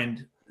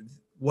find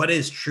what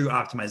is true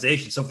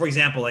optimization? So for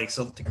example,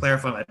 to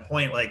clarify my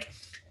point,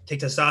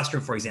 take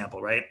testosterone, for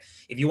example, right?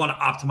 If you want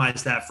to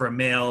optimize that for a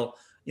male,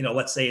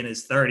 let's say in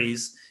his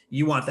 30s,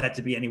 you want that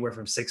to be anywhere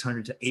from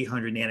 600 to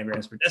 800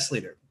 nanograms per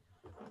deciliter.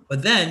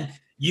 But then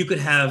you could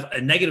have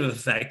a negative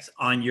effect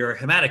on your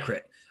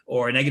hematocrit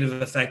or a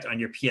negative effect on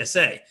your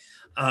PSA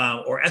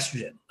or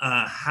estrogen.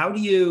 How do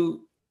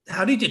you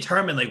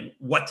determine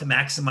what to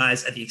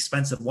maximize at the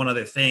expense of one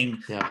other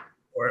thing,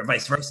 or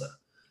vice versa?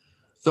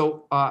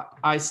 So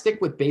I stick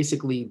with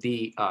basically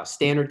the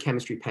standard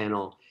chemistry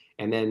panel,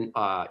 and then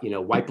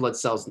white blood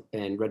cells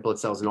and red blood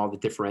cells and all the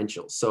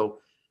differentials. So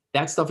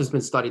that stuff has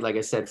been studied, like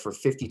I said, for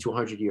 50 to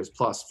 100 years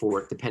plus,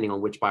 for depending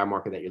on which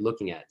biomarker that you're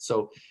looking at.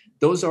 So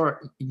those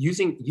are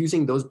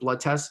using those blood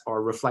tests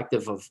are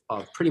reflective of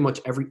pretty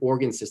much every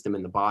organ system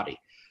in the body.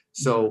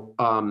 So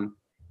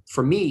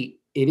for me,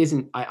 it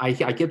isn't, I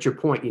get your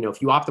point.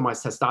 If you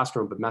optimize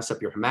testosterone but mess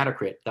up your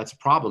hematocrit, that's a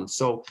problem.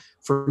 So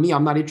for me,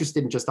 I'm not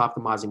interested in just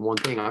optimizing one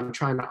thing. I'm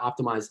trying to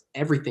optimize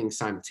everything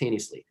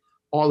simultaneously,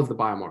 all of the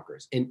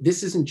biomarkers. And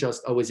this isn't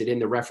just, is it in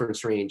the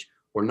reference range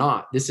or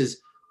not? This is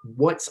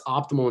what's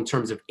optimal in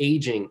terms of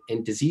aging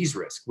and disease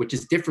risk, which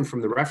is different from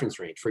the reference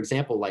range. For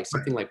example,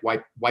 something like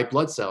white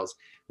blood cells,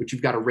 which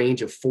you've got a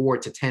range of 4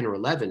 to 10 or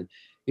 11,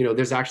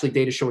 there's actually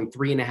data showing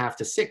 3.5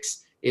 to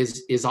 6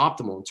 is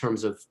optimal in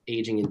terms of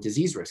aging and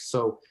disease risk.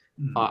 So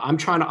I'm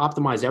trying to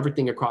optimize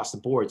everything across the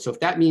board. So if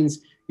that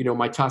means,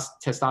 my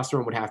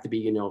testosterone would have to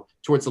be,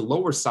 towards the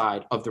lower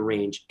side of the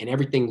range and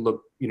everything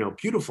looked,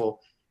 beautiful,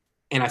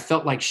 and I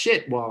felt like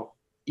shit, well,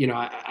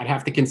 I'd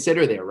have to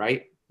consider there,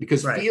 right?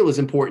 Because feel is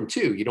important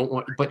too. You don't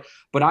want,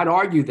 but I'd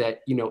argue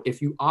that,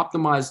 if you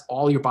optimize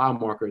all your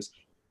biomarkers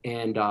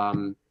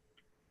and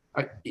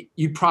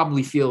you'd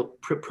probably feel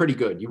pretty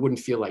good. You wouldn't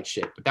feel like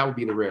shit, but that would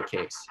be the rare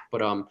case.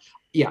 But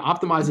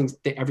optimizing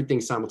everything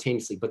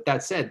simultaneously. But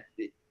that said,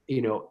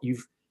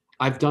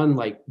 I've done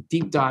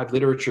deep dive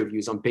literature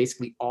reviews on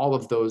basically all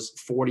of those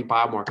 40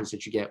 biomarkers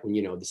that you get when,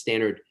 the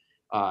standard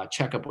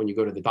checkup when you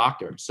go to the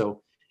doctor.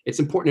 So it's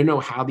important to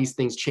know how these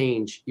things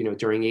change,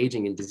 during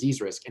aging and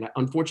disease risk. And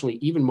unfortunately,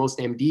 even most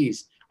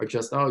MDs are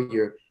just,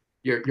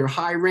 you're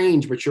high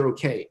range, but you're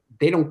okay.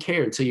 They don't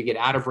care until you get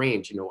out of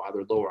range,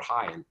 either low or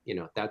high. And,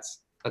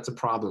 that's a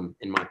problem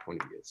in my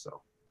point of view.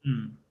 So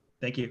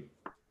thank you.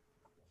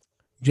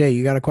 Jay,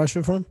 you got a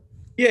question for him?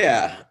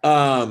 Yeah.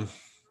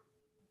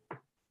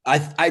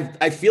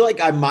 I feel like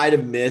I might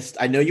have missed,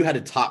 I know you had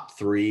a top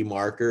 3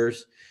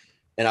 markers,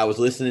 and I was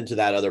listening to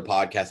that other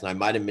podcast and I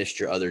might have missed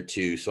your other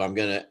 2. So I'm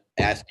going to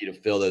ask you to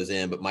fill those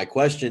in. But my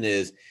question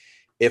is,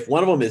 if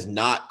one of them is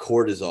not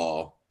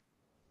cortisol,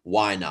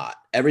 why not?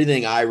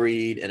 Everything I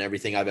read and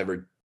everything I've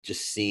ever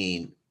just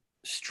seen,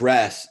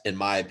 stress, in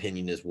my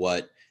opinion, is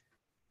what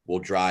will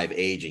drive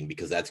aging,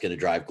 because that's going to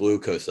drive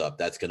glucose up.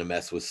 That's going to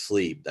mess with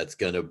sleep. That's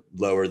going to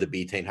lower the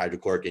betaine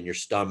hydrochloric in your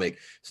stomach.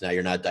 So now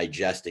you're not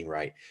digesting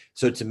right.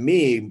 So to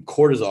me,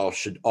 cortisol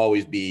should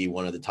always be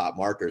one of the top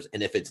markers.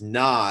 And if it's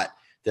not,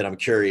 then I'm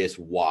curious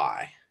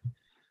why.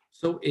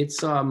 So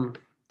it's,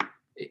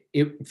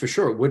 it for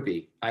sure it would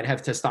be. I'd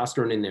have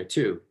testosterone in there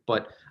too,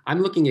 but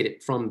I'm looking at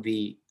it from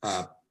the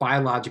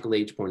biological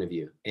age point of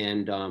view.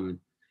 And,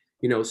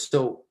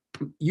 so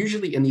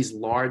usually in these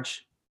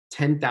large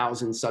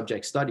 10,000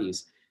 subject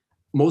studies,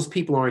 most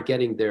people aren't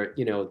getting their,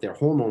 their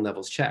hormone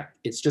levels checked.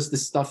 It's just the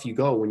stuff you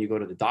go when you go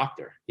to the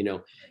doctor,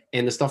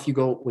 and the stuff you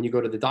go when you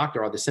go to the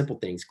doctor are the simple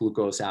things,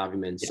 glucose,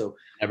 albumin. Yeah, so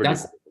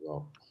that's,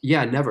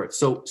 never.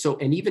 So,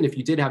 and even if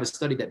you did have a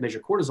study that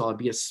measured cortisol, it'd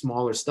be a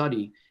smaller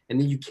study. And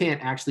then you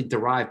can't actually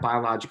derive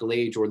biological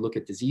age or look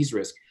at disease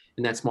risk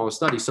in that smaller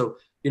study. So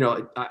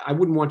I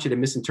wouldn't want you to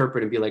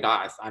misinterpret and be like,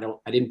 I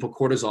didn't put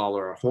cortisol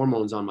or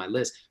hormones on my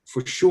list.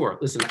 For sure.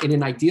 Listen, in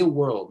an ideal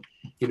world,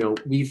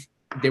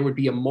 there would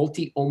be a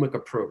multi-omic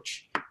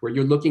approach where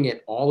you're looking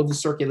at all of the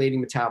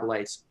circulating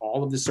metabolites,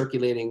 all of the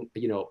circulating,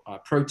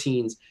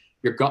 proteins,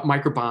 your gut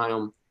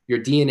microbiome, your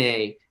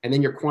DNA, and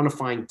then you're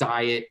quantifying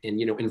diet and,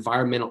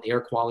 environmental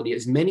air quality,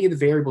 as many of the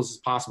variables as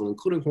possible,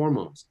 including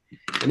hormones.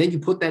 And then you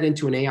put that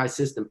into an AI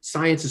system.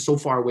 Science is so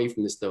far away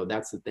from this, though.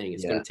 That's the thing.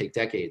 It's going to take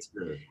decades.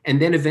 Sure.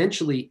 And then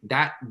eventually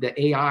the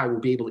AI will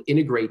be able to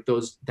integrate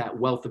that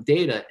wealth of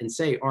data and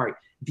say, all right,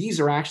 these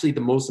are actually the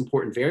most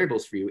important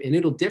variables for you. And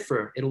it'll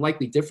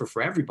likely differ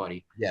for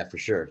everybody. Yeah, for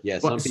sure. Yeah.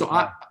 I was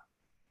going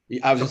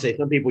to say,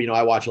 some people,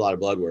 I watch a lot of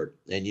blood work,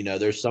 and,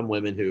 there's some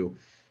women who,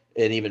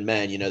 and even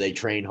men, they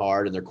train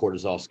hard and their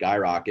cortisol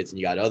skyrockets, and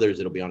you got others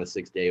that'll be on a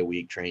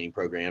 6-day-a-week training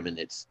program, and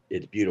it's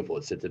beautiful.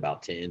 It sits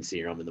about 10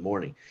 serum in the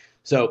morning.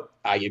 So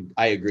I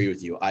agree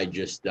with you. I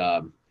just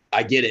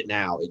I get it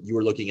now. You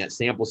were looking at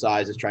sample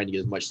sizes, trying to get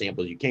as much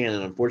sample as you can,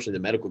 and unfortunately,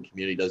 the medical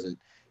community doesn't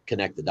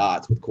connect the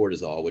dots with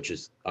cortisol, which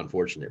is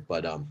unfortunate.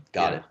 But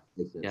got it.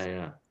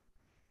 Yeah.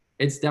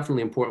 It's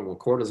definitely important. With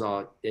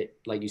cortisol,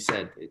 like you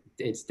said,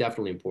 it's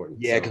definitely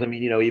important. Yeah, because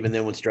even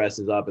then when stress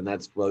is up and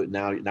that's low,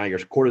 now your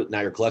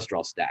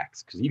cholesterol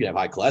stacks, because you can have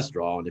high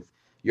cholesterol, and if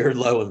you're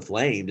low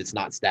inflamed, it's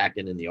not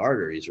stacking in the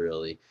arteries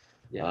really.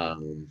 Yeah.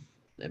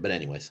 But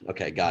anyways,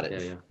 okay, got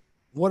it. Yeah.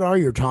 What are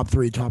your top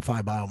 5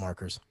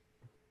 biomarkers?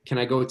 Can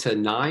I go to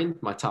 9?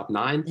 My top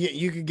 9? Yeah,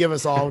 you could give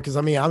us all, because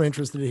I'm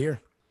interested to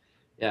hear.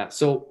 Yeah.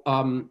 So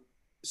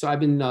I've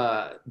been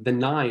the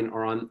 9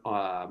 are on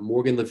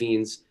Morgan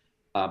Levine's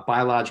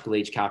biological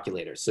age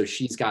calculator. So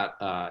she's got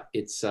those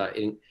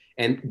 9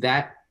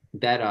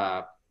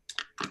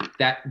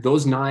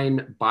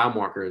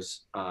 biomarkers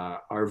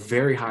are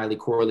very highly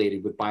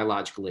correlated with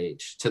biological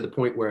age, to the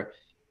point where,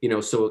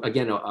 so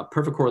again, a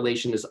perfect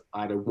correlation is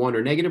either 1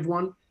 or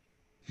 -1.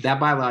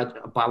 That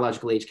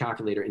biological age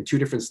calculator, in 2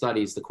 different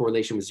studies, the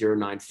correlation was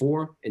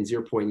 0.94 and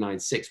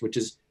 0.96, which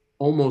is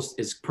almost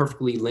as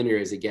perfectly linear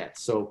as it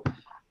gets. So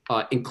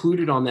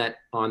included of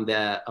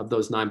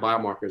those 9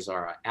 biomarkers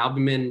are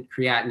albumin,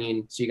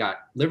 creatinine. So you got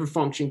liver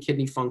function,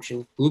 kidney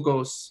function,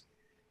 glucose,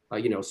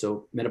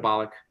 so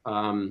metabolic,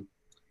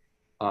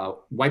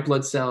 white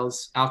blood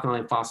cells,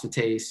 alkaline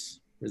phosphatase.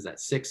 What is that?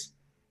 6.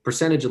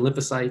 Percentage of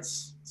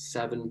lymphocytes,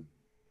 7.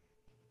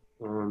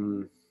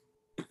 What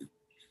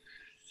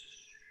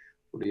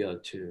are the other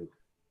 2?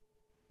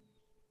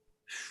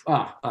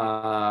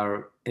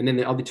 And then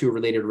the other 2 are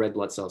related to red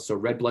blood cells. So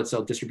red blood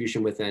cell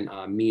distribution within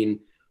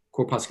mean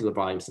corpuscular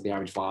volume, so the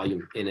average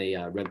volume in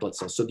a red blood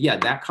cell. So yeah,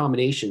 that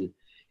combination,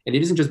 and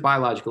it isn't just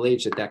biological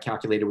age that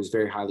calculator was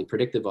very highly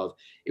predictive of.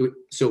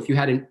 So if you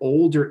had an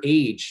older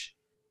age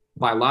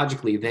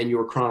biologically than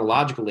your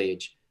chronological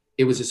age,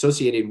 it was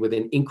associated with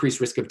an increased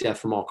risk of death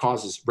from all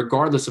causes,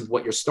 regardless of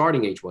what your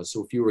starting age was.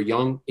 So if you were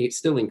young, it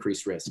still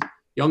increased risk.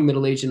 Young,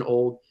 middle-aged, and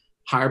old,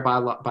 higher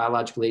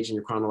biological age and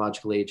your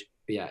chronological age,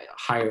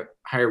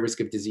 higher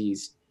risk of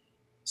disease.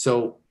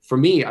 So for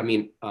me,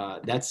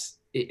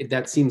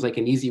 that seems like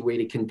an easy way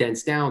to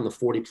condense down the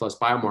 40+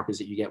 biomarkers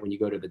that you get when you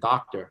go to the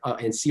doctor.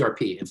 And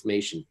CRP,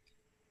 inflammation,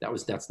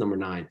 that's number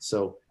 9.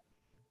 So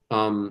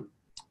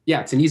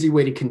it's an easy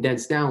way to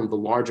condense down the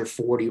larger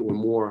 40 or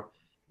more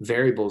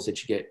variables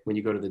that you get when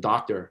you go to the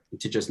doctor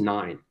to just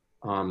 9.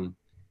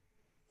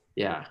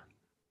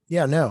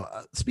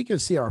 Speaking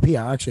of CRP,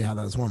 I actually had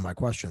that as one of my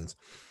questions.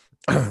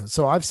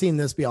 So I've seen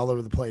this be all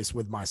over the place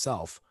with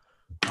myself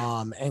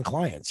and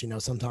clients.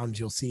 Sometimes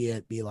you'll see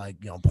it be like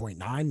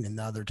 0.9 and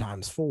the other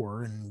times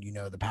 4, and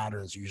the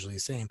pattern is usually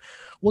the same.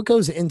 What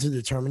goes into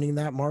determining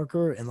that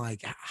marker, and like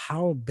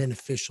how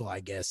beneficial, I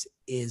guess,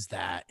 is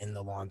that in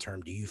the long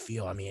term? Do you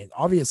feel?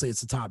 Obviously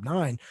it's the top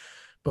 9,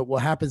 but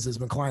what happens is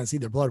when clients see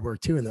their blood work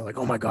too, and they're like,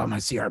 oh my God, my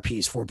CRP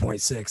is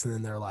 4.6, and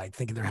then they're like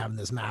thinking they're having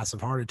this massive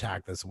heart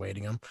attack that's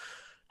awaiting them.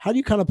 How do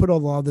you kind of put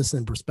all of this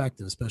in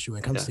perspective, especially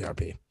when it comes to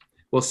CRP?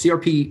 Well,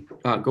 CRP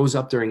goes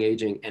up during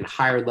aging, and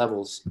higher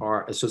levels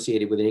are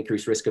associated with an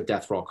increased risk of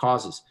death for all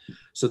causes.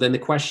 So then the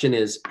question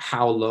is,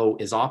 how low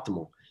is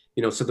optimal?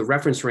 So the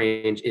reference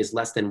range is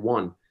less than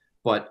 1,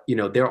 but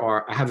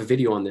I have a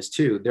video on this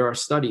too. There are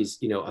studies,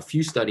 a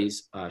few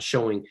studies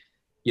showing,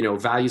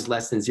 values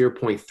less than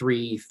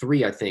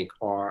 0.33, I think,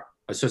 are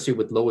associated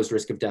with lowest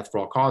risk of death for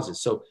all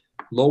causes. So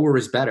lower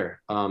is better.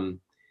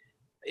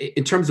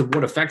 In terms of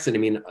what affects it,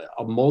 a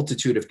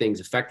multitude of things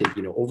affect it.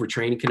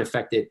 Overtraining can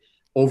affect it.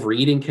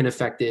 Overeating can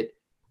affect it.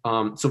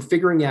 So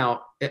figuring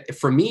out,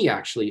 for me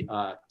actually,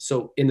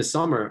 so in the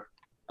summer,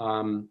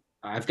 I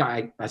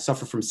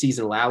suffer from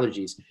seasonal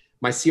allergies.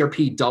 My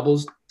CRP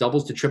doubles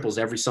to triples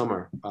every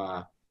summer.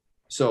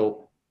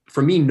 So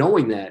for me,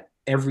 knowing that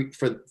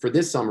for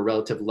this summer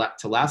relative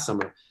to last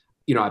summer,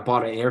 I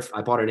bought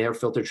an air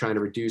filter trying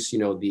to reduce,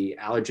 the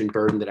allergen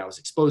burden that I was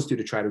exposed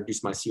to try to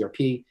reduce my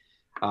CRP.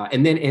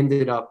 And then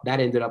ended up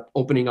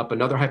opening up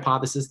another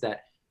hypothesis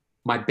that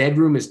my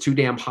bedroom is too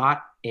damn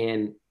hot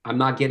and I'm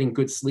not getting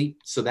good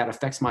sleep. So that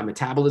affects my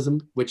metabolism,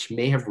 which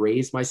may have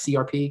raised my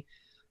CRP.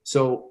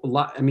 So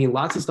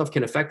lots of stuff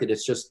can affect it.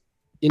 It's just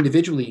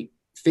individually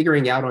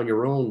figuring out on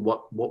your own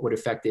what would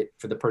affect it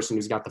for the person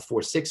who's got the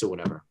 4-6 or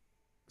whatever.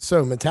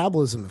 So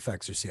metabolism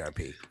affects your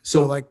CRP.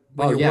 So like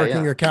when you're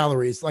working your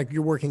calories, like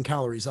you're working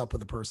calories up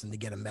with a person to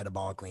get them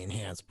metabolically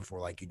enhanced before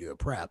like you do a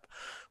prep,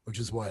 which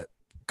is what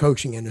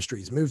coaching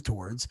industries move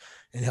towards,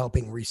 and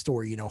helping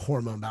restore,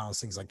 hormone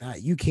balance, things like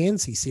that. You can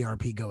see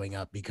CRP going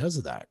up because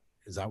of that.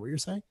 Is that what you're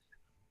saying?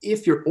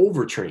 If you're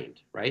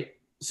overtrained, right?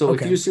 So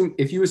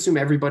if you assume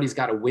everybody's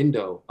got a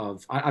window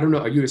of, I don't know,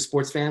 are you a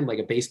sports fan, like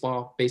a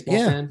baseball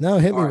fan? No,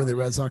 hit me with the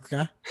Red Sox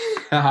guy.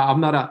 I'm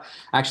not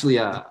I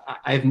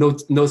have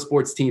no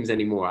sports teams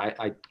anymore.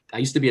 I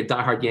used to be a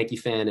diehard Yankee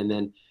fan, and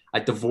then I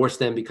divorced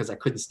them because I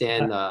couldn't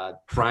stand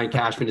Brian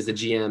Cashman as the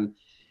GM.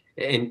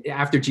 And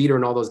after Jeter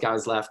and all those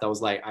guys left, I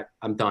was like,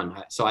 I'm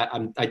done. So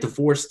I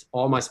divorced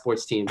all my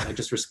sports teams. I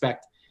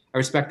respect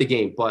the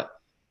game, but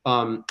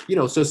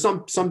so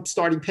some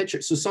starting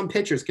pitchers, so some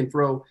pitchers can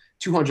throw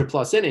 200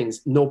 plus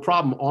innings, no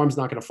problem. Arm's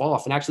not going to fall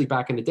off. And actually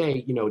back in the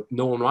day,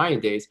 Nolan Ryan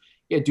days,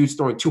 dudes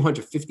throwing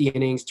 250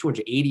 innings,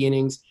 280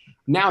 innings.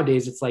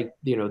 Nowadays, it's like,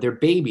 they're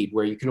babied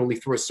where you can only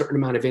throw a certain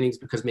amount of innings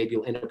because maybe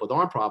you'll end up with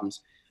arm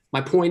problems.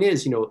 My point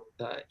is,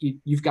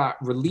 you've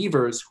got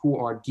relievers who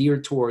are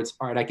geared towards,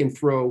 all right, I can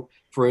throw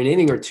for an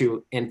inning or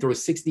two and throw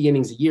 60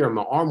 innings a year and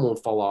my arm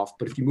won't fall off.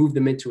 But if you move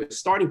them into a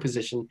starting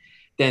position,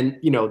 then,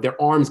 their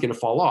arm's going to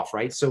fall off,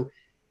 right? So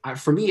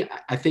for me,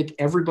 I think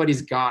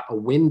everybody's got a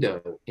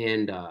window,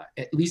 and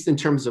at least in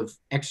terms of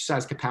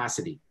exercise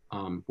capacity,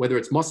 whether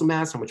it's muscle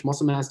mass, how much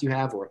muscle mass do you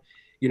have, or,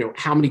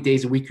 how many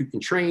days a week you can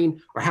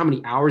train, or how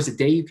many hours a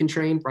day you can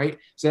train, right?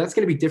 So that's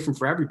going to be different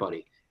for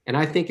everybody. And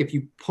I think if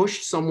you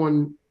push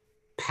someone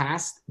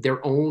past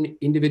their own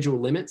individual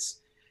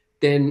limits,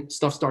 then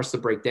stuff starts to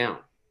break down.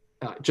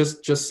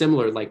 Just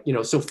similar, like,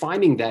 so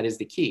finding that is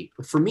the key.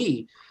 But for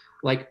me,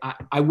 like,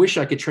 I wish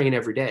I could train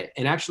every day.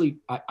 And actually,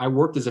 I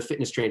worked as a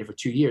fitness trainer for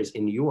 2 years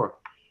in New York.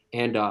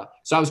 And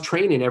so I was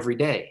training every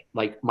day,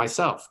 like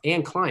myself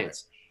and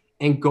clients,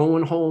 and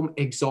going home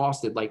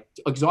exhausted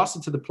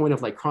to the point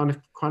of like chronic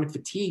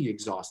fatigue,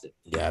 exhausted.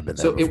 Yeah, I've been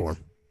there before.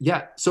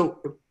 So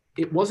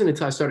it wasn't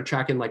until I started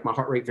tracking like my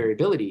heart rate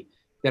variability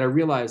that I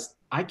realized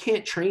I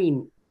can't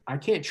train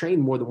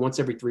more than once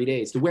every 3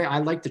 days, the way I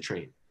like to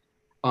train.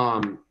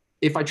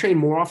 If I train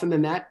more often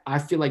than that, I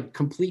feel like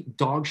complete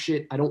dog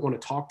shit. I don't want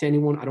to talk to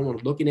anyone. I don't want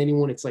to look at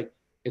anyone. It's like,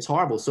 it's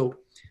horrible. So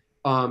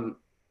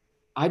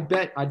I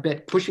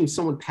bet pushing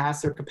someone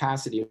past their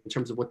capacity in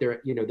terms of what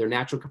their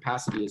natural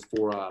capacity is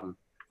for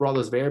all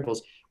those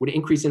variables would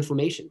increase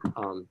inflammation.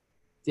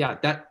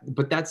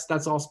 But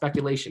that's all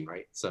speculation,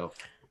 right? So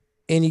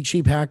any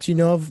cheap hacks you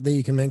know of that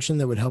you can mention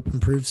that would help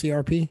improve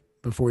CRP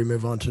before we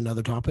move on to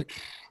another topic?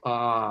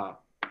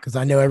 Because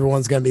I know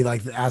everyone's going to be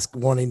like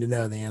wanting to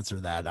know the answer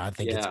to that. I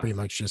think it's pretty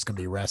much just going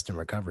to be rest and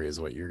recovery is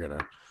what you're going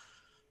to.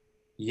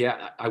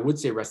 Yeah, I would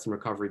say rest and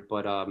recovery,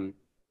 but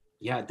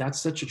that's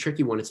such a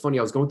tricky one. It's funny.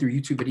 I was going through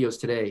YouTube videos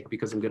today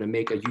because I'm going to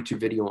make a YouTube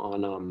video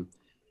on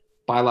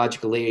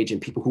biological age and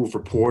people who've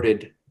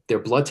reported their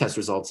blood test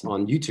results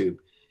on YouTube.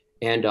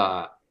 And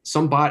a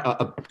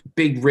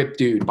big ripped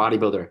dude,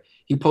 bodybuilder,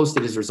 he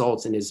posted his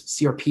results and his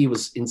CRP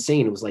was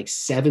insane. It was like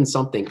 7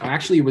 something.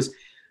 Actually, it was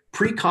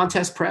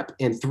pre-contest prep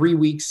and 3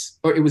 weeks,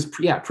 or it was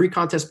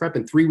pre-contest prep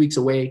and 3 weeks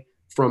away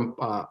from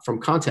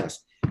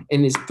contest.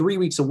 And his 3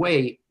 weeks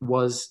away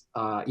was,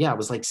 it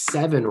was like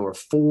 7 or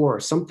 4 or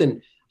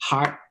something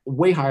high,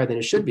 way higher than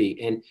it should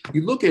be. And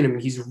you look at him,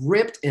 he's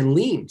ripped and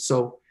lean.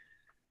 So,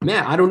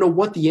 man, I don't know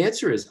what the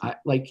answer is.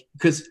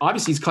 Because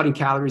obviously he's cutting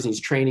calories and he's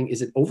training.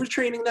 Is it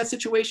overtraining in that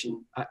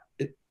situation?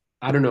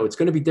 I don't know. It's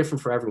going to be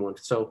different for everyone.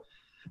 So,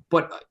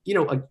 but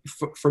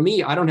for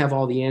me, I don't have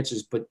all the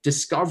answers, but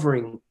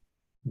discovering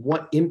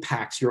what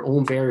impacts your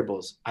own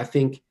variables, I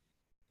think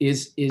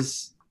it's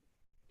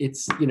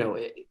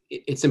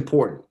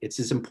important. It's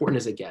as important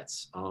as it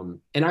gets.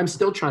 And I'm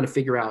still trying to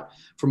figure out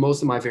for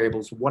most of my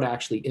variables, what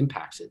actually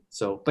impacts it.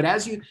 So, but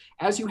as you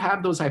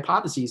have those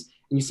hypotheses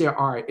and you say,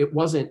 all right, it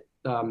wasn't,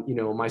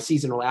 my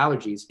seasonal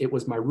allergies, it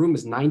was my room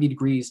is 90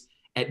 degrees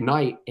at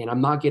night and I'm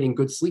not getting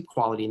good sleep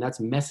quality. And that's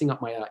messing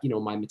up my,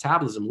 my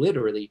metabolism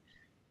literally,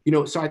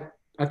 so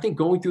I think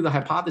going through the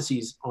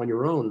hypotheses on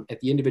your own at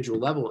the individual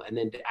level and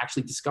then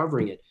actually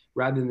discovering it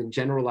rather than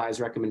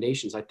generalized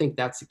recommendations, I think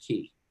that's the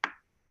key.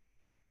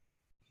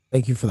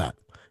 Thank you for that.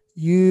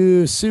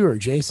 You, Sue or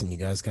Jason, you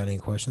guys got any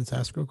questions to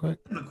ask real quick?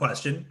 A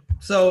question.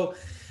 So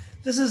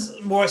this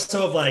is more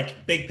so of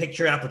like big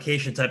picture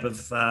application type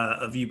of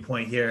a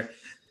viewpoint here.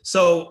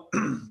 So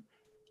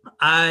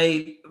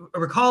I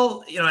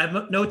recall, I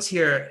have notes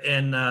here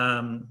in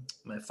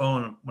my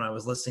phone when I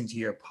was listening to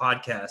your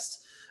podcast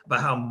about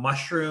how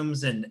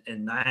mushrooms and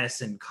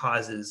niacin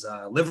causes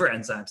liver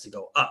enzymes to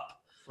go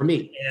up. For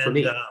me. I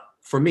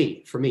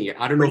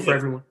don't know for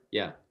everyone.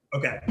 Yeah.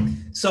 Okay.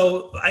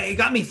 So it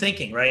got me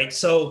thinking, right?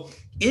 So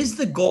is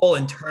the goal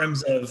in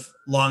terms of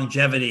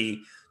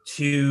longevity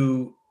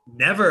to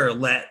never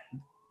let,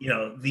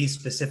 these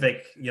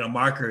specific,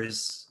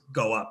 markers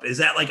go up? Is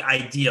that like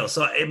ideal?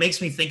 So it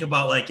makes me think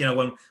about like, you know,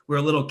 when we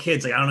were little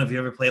kids, like, I don't know if you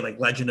ever played like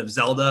Legend of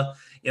Zelda,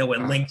 you know,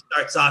 when Link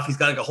starts off, he's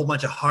got like a whole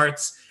bunch of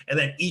hearts, and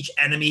then each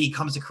enemy he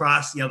comes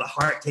across, you know, the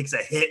heart takes a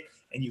hit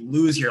and you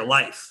lose your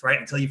life, right?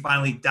 Until you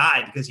finally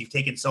die because you've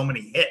taken so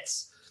many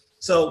hits.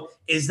 So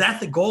is that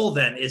the goal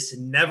then, is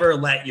to never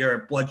let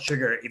your blood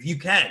sugar, if you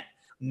can,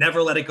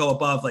 never let it go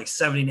above like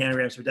 70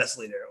 nanograms per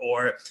deciliter,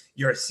 or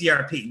your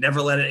CRP,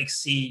 never let it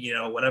exceed, you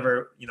know,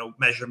 whatever, you know,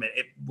 measurement,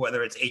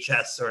 whether it's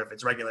HS or if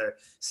it's regular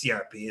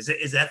CRP.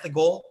 Is that the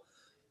goal?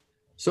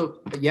 So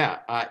yeah,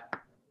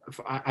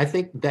 I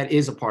think that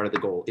is a part of the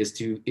goal, is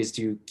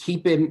to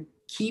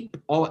keep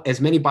all as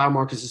many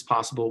biomarkers as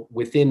possible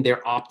within their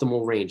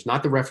optimal range,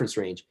 not the reference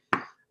range,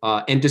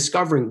 and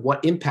discovering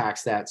what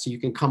impacts that, so you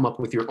can come up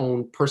with your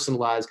own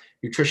personalized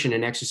nutrition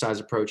and exercise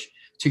approach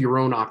to your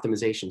own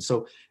optimization.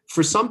 So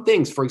for some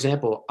things, for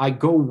example, I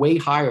go way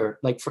higher,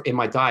 like in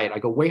my diet, I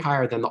go way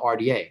higher than the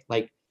RDA.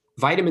 Like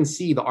vitamin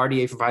C, the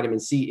RDA for vitamin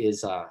C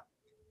is, I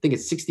think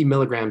it's 60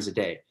 milligrams a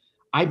day.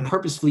 I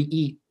purposefully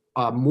eat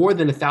more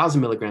than 1,000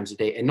 milligrams a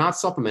day and not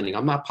supplementing.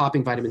 I'm not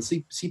popping vitamin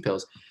C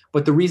pills.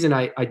 But the reason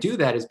I do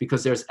that is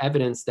because there's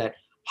evidence that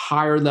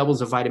higher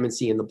levels of vitamin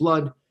C in the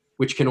blood,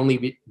 which can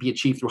only be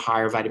achieved through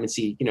higher vitamin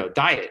C, you know,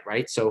 diet,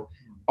 right? So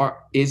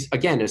is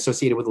again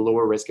associated with a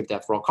lower risk of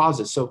death for all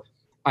causes. So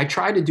I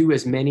try to do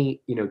as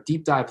many, you know,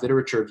 deep dive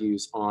literature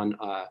reviews on,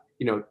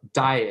 you know,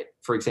 diet,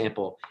 for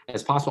example,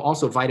 as possible.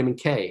 Also, vitamin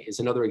K is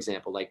another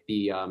example. Like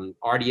the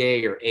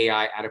RDA or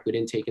AI adequate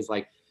intake is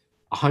like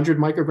 100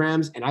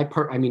 micrograms, and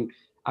I mean,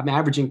 I'm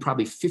averaging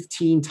probably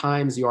 15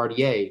 times the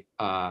RDA,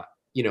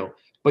 you know,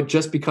 but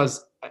just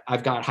because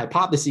I've got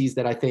hypotheses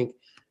that I think,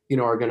 you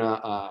know, are going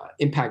to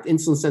impact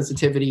insulin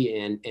sensitivity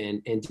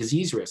and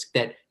disease risk,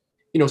 that,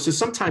 you know, so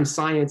sometimes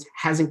science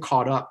hasn't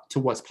caught up to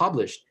what's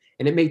published,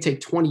 and it may take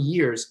 20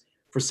 years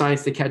for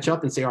science to catch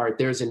up and say, all right,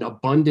 there's an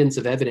abundance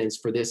of evidence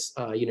for this,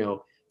 you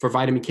know, for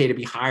vitamin K to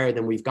be higher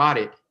than we've got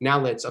it. Now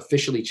let's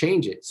officially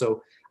change it.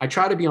 So I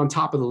try to be on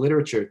top of the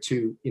literature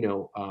to, you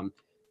know,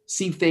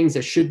 see things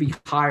that should be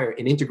higher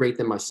and integrate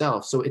them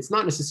myself. So it's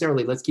not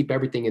necessarily let's keep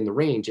everything in the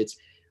range. It's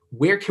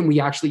where can we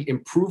actually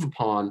improve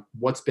upon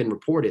what's been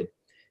reported.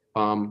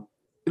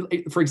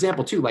 For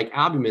example, too, like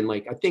albumin,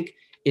 like I think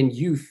in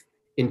youth,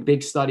 in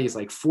big studies,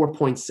 like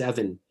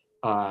 4.7,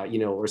 you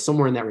know, or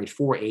somewhere in that range,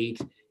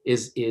 4.8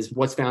 is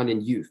what's found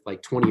in youth,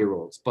 like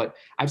 20-year-olds. But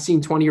I've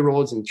seen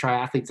 20-year-olds and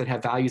triathletes that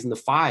have values in the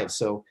 5.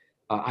 So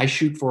I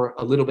shoot for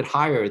a little bit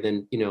higher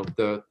than, you know,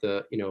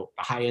 the you know,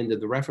 high end of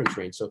the reference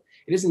range. So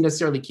it isn't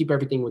necessarily keep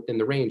everything within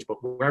the range,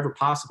 but wherever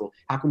possible,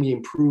 how can we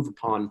improve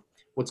upon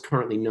what's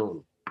currently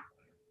known?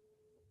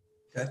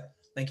 Okay,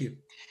 thank you.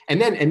 And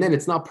then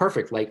it's not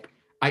perfect. Like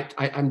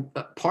I'm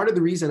part of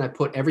the reason I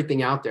put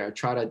everything out there, I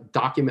try to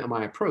document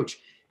my approach,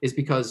 is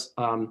because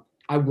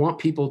I want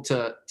people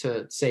to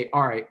say,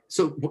 all right,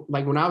 so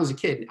like when I was a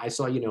kid, I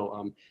saw, you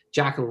know,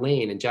 Jack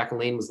LaLanne, and Jack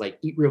LaLanne was like,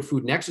 eat real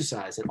food and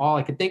exercise. And all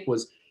I could think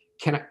was,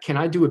 can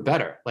I do it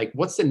better? Like,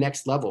 what's the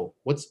next level?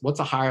 What's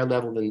a higher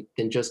level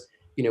than just,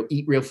 you know,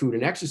 eat real food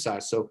and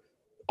exercise? So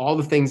all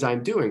the things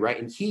I'm doing, right?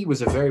 And he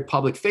was a very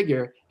public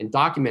figure and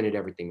documented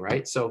everything,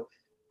 right? So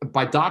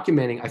by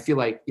documenting, I feel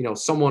like, you know,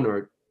 someone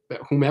or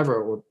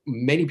whomever or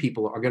many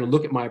people are going to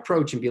look at my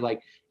approach and be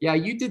like, yeah,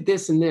 you did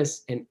this and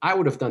this, and I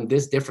would have done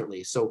this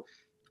differently. So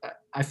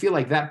I feel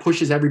like that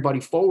pushes everybody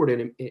forward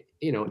and it,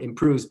 you know,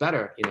 improves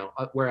better, you know,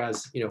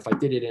 whereas, you know, if I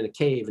did it in a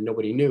cave and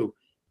nobody knew,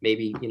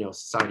 maybe, you know,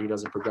 society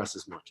doesn't progress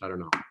as much. I don't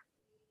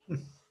know.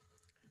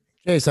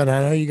 Jason,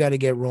 I know you got to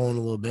get rolling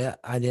a little bit.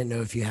 I didn't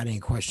know if you had any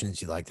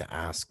questions you'd like to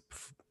ask.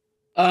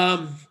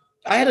 I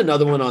had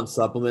another one on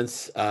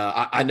supplements.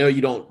 I know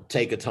you don't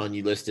take a ton.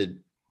 You listed.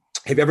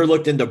 Have you ever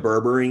looked into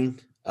berberine?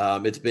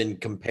 It's been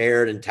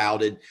compared and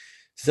touted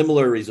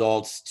similar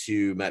results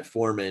to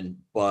metformin,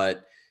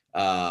 but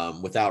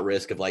without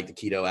risk of like the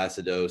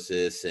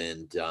ketoacidosis.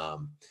 And,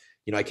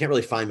 you know, I can't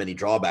really find many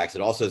drawbacks.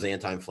 It also is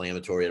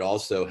anti-inflammatory. It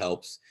also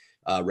helps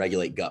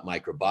regulate gut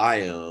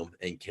microbiome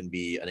and can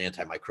be an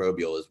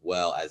antimicrobial as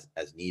well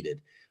as needed.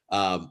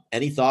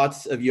 Any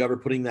thoughts of you ever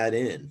putting that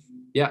in?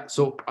 Yeah,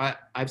 so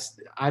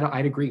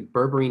I'd agree.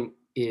 Berberine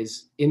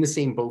is in the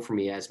same boat for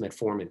me as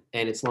metformin,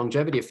 and its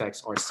longevity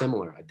effects are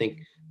similar. I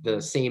think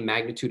the same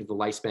magnitude of the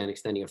lifespan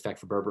extending effect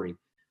for berberine.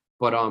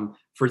 But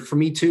for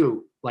me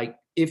too, like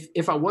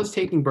if I was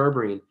taking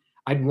berberine,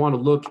 I'd want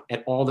to look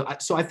at all the.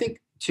 So I think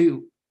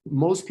too,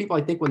 most people,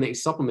 I think when they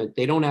supplement,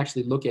 they don't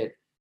actually look at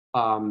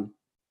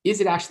is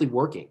it actually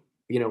working,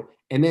 you know?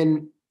 And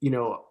then, you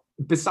know,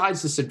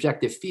 besides the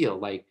subjective feel,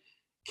 like,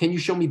 can you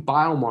show me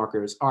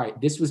biomarkers? All right,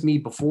 this was me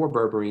before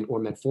berberine or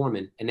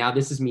metformin, and now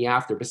this is me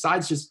after,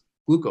 besides just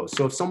glucose.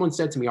 So if someone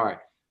said to me, all right,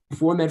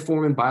 before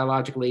metformin,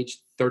 biological age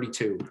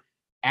 32,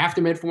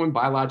 after metformin,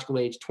 biological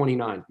age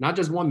 29, not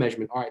just one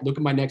measurement. All right, look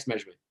at my next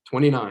measurement,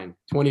 29,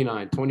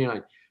 29,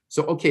 29.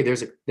 So, okay,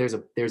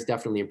 there's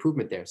definitely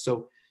improvement there.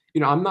 So,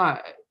 you know, I'm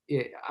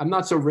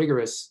not so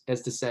rigorous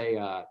as to say,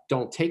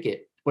 don't take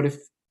it, but if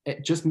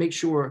just make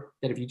sure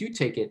that if you do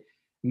take it,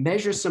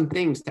 measure some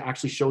things to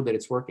actually show that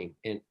it's working.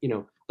 And, you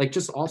know, like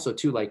just also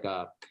too, like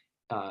NR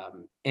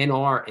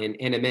and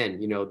NMN,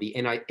 the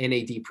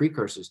NAD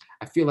precursors.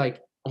 I feel like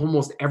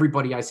almost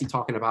everybody I see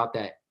talking about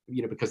that,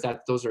 because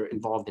those are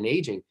involved in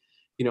aging,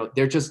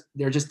 they're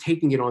just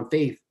taking it on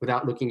faith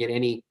without looking at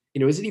any,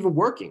 is it even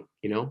working,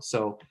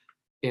 So,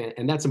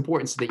 and that's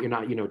important so that you're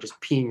not, just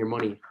peeing your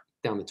money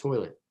down the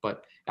toilet.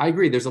 But I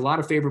agree, there's a lot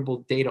of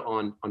favorable data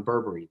on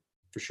berberine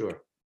for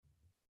sure.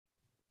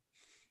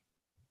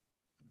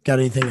 Got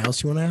anything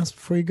else you want to ask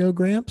before you go,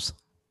 Gramps?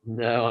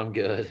 No, I'm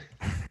good.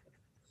 I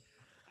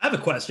have a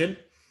question.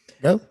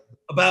 Go.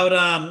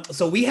 About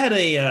so we had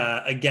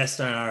a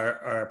guest on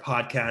our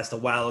podcast a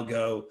while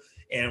ago,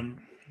 and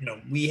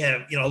we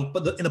have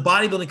but in the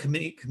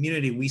bodybuilding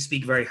community we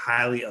speak very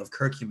highly of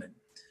curcumin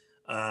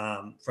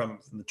from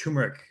the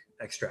turmeric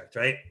extract,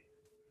 right?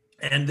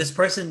 And this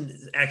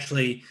person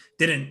actually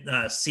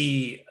didn't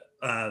see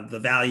the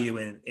value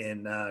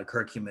in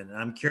curcumin. And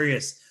I'm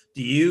curious,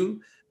 do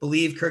you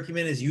believe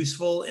curcumin is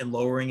useful in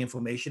lowering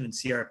inflammation in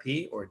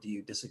CRP, or do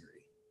you disagree?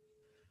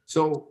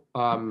 So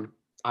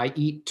I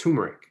eat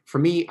turmeric. For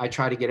me, I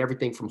try to get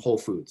everything from whole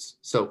foods.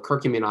 So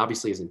curcumin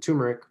obviously is in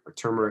turmeric, or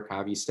turmeric,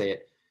 however you say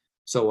it.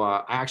 So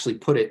I actually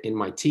put it in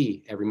my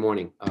tea every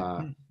morning,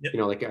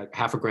 like a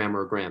half a gram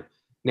or a gram.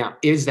 Now,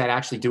 is that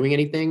actually doing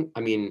anything? I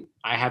mean,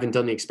 I haven't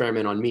done the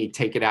experiment on me.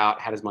 Take it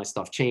out. How does my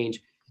stuff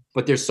change?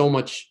 But there's so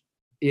much,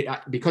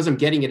 because I'm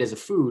getting it as a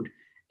food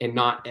and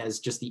not as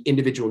just the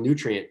individual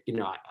nutrient,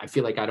 I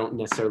feel like I don't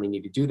necessarily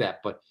need to do that.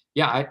 But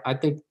yeah, I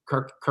think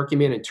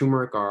curcumin and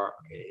turmeric are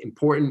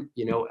important.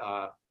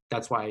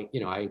 That's why,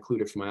 I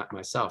include it for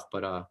myself.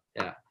 But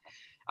yeah,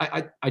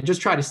 I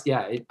just try to,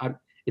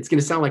 it's going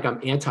to sound like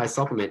I'm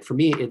anti-supplement. For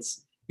me,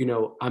 it's,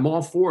 I'm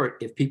all for it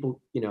if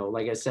people,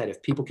 like I said,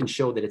 if people can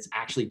show that it's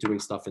actually doing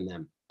stuff in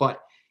them. But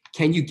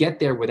can you get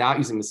there without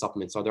using the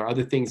supplements? Are there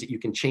other things that you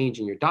can change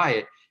in your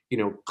diet?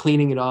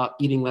 Cleaning it up,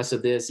 eating less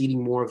of this,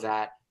 eating more of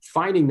that,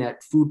 finding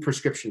that food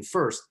prescription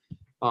first.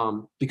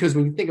 Because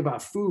when you think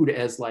about food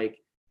as like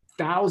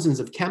thousands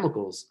of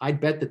chemicals, I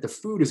bet that the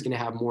food is going to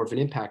have more of an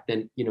impact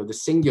than, the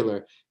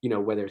singular,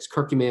 whether it's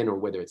curcumin or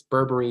whether it's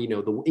berberine,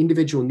 the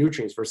individual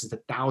nutrients versus the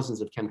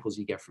thousands of chemicals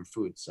you get from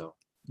food. So.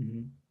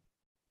 Mm-hmm.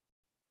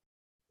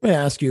 I'm going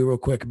to ask you real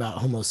quick about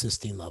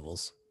homocysteine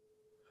levels.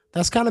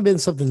 That's kind of been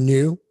something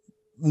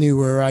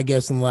newer, I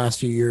guess, in the last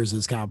few years.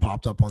 Has kind of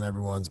popped up on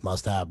everyone's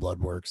must-have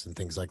blood works and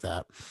things like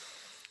that.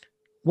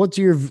 What's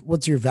your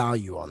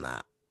value on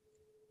that?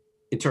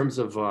 In terms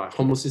of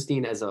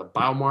homocysteine as a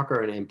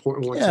biomarker, an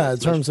important one? Yeah, in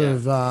terms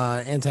of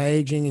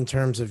anti-aging, in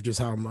terms of just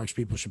how much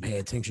people should pay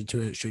attention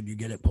to it. Should you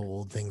get it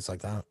pulled? Things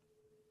like that.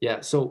 Yeah,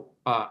 so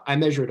I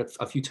measure it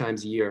a few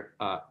times a year.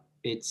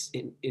 It's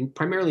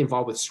primarily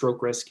involved with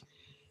stroke risk.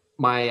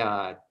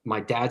 My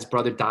dad's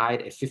brother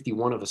died at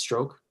 51 of a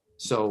stroke.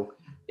 So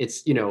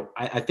it's,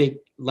 I think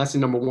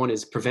lesson number one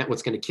is prevent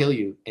what's going to kill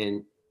you.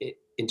 And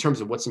in terms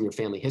of what's in your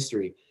family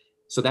history.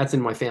 So that's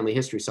in my family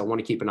history. So I want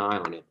to keep an eye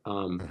on it.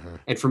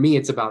 And for me,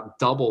 it's about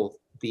double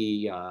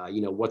the,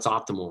 what's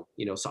optimal,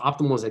 so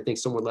optimal is, I think,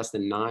 somewhere less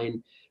than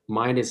 9.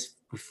 Mine is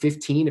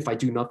 15. If I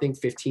do nothing,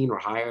 15 or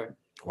higher.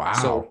 Wow.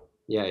 So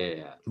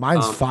yeah.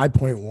 Mine's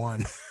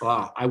 5.1.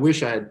 Wow. I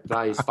wish I had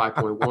values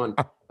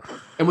 5.1.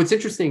 And what's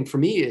interesting for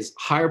me is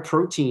higher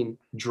protein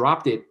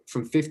dropped it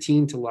from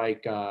 15 to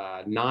like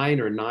 9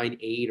 or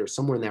 9.8 or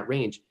somewhere in that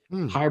range.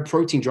 Higher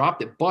protein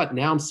dropped it, but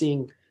now I'm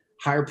seeing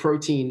higher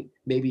protein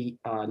maybe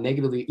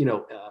negatively,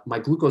 my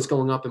glucose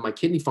going up and my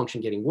kidney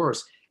function getting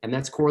worse. And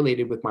that's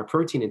correlated with my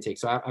protein intake.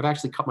 So I've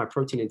actually cut my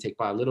protein intake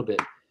by a little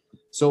bit.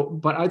 So,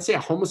 but I'd say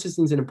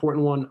homocysteine is an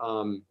important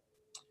one.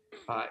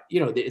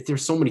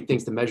 There's so many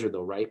things to measure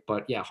though, right?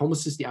 But yeah,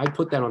 homocysteine, I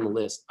put that on the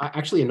list.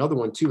 Actually, another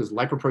one too is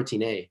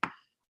lipoprotein A.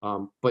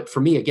 But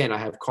for me, again, I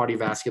have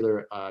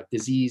cardiovascular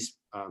disease,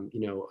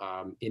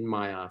 in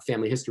my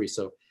family history.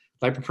 So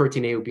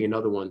lipoprotein A would be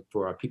another one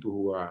for people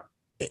who are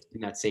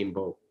in that same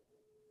boat.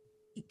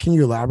 Can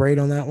you elaborate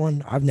on that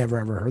one? I've never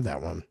ever heard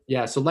that one.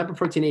 Yeah, so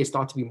lipoprotein A is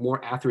thought to be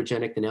more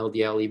atherogenic than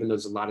LDL, even though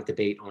there's a lot of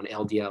debate on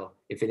LDL,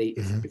 if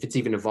it's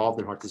even involved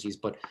in heart disease.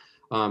 But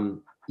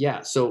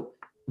so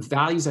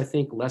values, I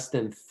think, less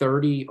than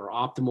 30 are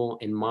optimal,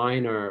 and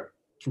mine are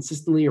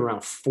consistently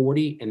around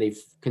 40, and they've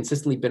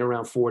consistently been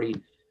around 40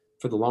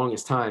 for the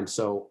longest time.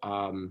 So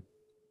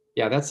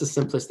that's the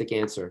simplistic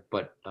answer.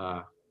 But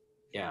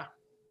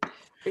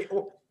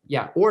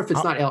or if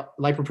it's not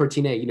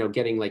lipoprotein A,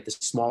 getting like the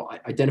small,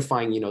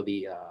 identifying,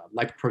 the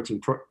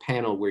lipoprotein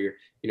panel where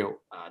you're,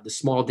 the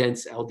small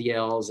dense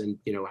LDLs and,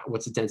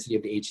 what's the density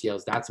of the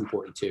HDLs, that's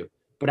important too.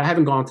 But I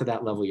haven't gone to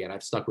that level yet.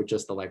 I've stuck with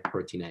just the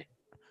lipoprotein A.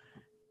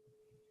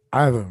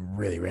 I have a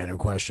really random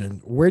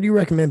question. Where do you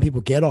recommend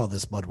people get all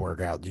this blood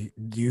work out? Do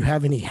you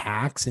have any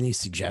hacks, any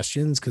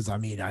suggestions? Because I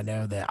mean, I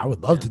know that I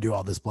would love to do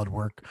all this blood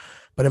work,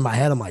 but in my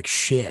head, I'm like,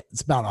 shit,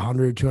 it's about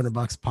 $100,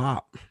 $200 a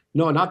pop.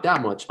 No, not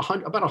that much.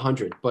 About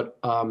 100. But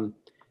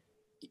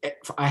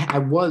I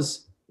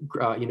was,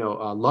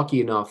 lucky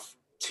enough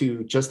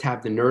to just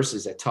have the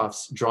nurses at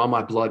Tufts draw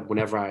my blood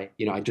whenever I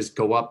just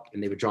go up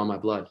and they would draw my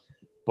blood.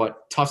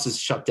 But Tufts is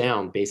shut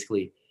down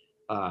basically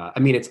I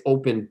mean, it's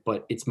open,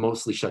 but it's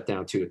mostly shut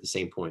down too at the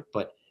same point.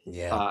 But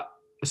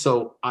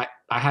so I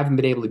haven't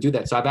been able to do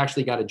that. So I've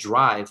actually got to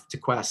drive to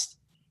Quest.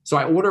 So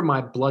I order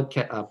my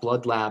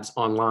blood labs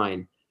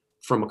online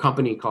from a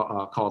company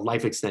called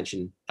Life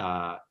Extension,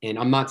 and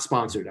I'm not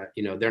sponsored.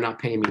 They're not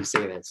paying me to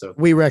say that. So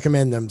we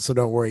recommend them. So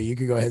don't worry. You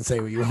can go ahead and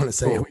say what you want to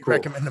say. Cool, we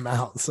recommend them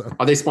out. So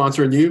are they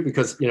sponsoring you?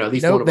 Because at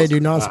least nope, they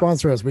do not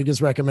sponsor us. We just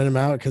recommend them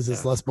out because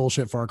it's less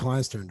bullshit for our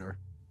clients to endure.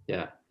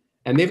 Yeah,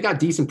 and they've got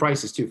decent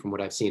prices too, from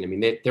what I've seen. I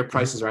mean, their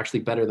prices are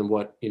actually better than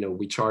what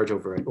we charge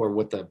over it, or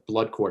what the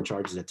blood court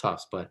charges at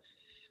Tufts. But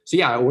so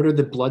yeah, I ordered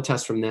the blood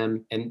test from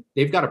them, and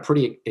they've got a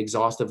pretty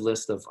exhaustive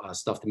list of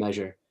stuff to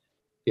measure.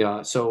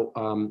 Yeah. So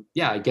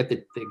I get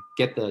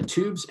the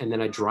tubes, and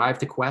then I drive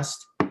to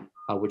Quest,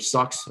 which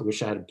sucks. I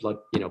wish I had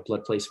a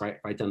blood place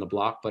right down the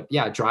block. But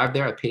yeah, I drive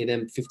there. I pay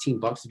them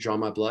 $15 to draw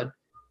my blood,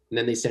 and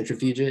then they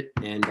centrifuge it,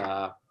 and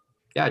I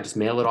just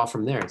mail it off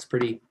from there. It's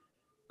pretty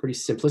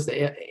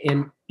simplistic.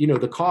 And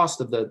the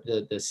cost of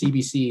the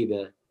CBC,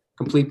 the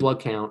complete blood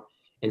count,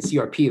 and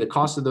CRP, the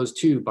cost of those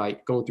two by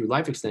going through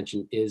Life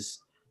Extension is,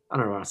 I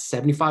don't know, around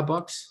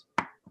 $75.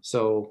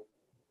 So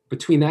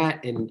between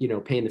that and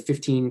paying the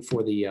 $15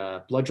 for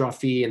the blood draw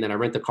fee, and then I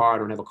rent the car. I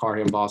don't have a car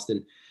here in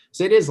Boston,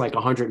 so it is like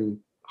 $120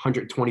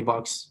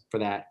 for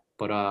that.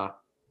 But I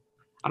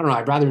don't know.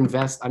 I'd rather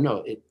invest. I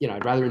know it.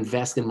 I'd rather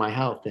invest in my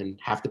health than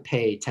have to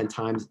pay 10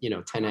 times.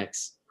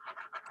 10x.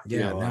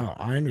 Yeah, no,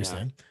 I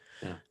understand.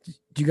 Yeah.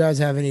 Do you guys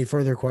have any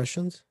further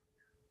questions?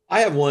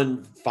 I have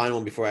one final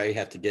one before I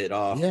have to get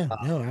off. Yeah,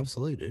 no,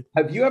 absolutely, dude.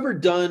 Have you ever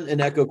done an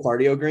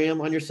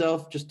echocardiogram on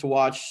yourself just to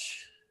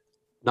watch?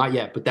 Not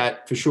yet, but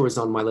that for sure is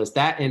on my list.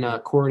 That and a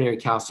coronary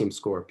calcium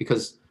score,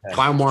 because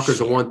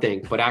biomarkers are one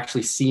thing, but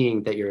actually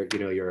seeing that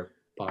your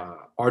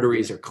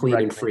arteries are clean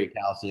and free.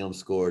 Calcium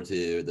score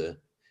too.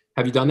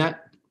 Have you done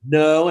that?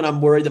 No, and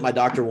I'm worried that my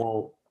doctor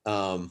won't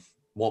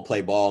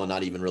play ball and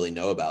not even really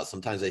know about it.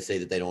 Sometimes they say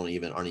that they aren't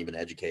even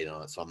educated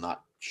on it, so I'm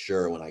not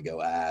sure when I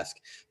go ask.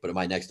 But at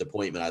my next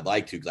appointment, I'd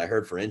like to, because I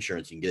heard for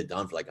insurance you can get it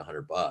done for like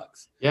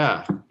 $100.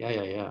 Yeah.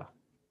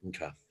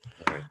 Okay.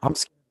 All right. I'm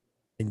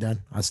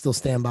done. I still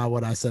stand by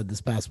what I said this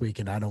past week,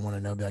 and I don't want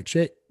to know. Be like,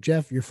 shit,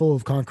 Jeff, you're full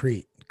of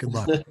concrete. Good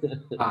luck.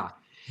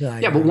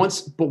 But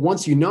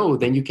once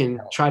then you can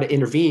try to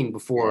intervene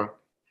before.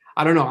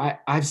 I don't know.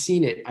 I've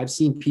seen it. I've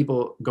seen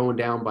people going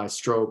down by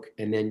stroke,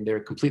 and then they're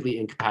completely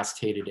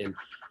incapacitated, and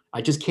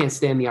I just can't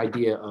stand the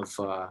idea of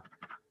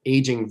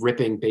aging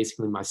ripping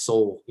basically my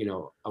soul,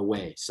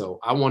 away. So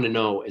I want to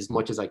know as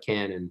much as I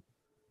can and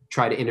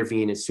try to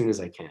intervene as soon as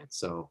I can.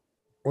 So.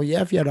 Well,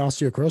 yeah, if you had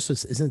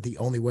osteoporosis, isn't the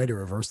only way to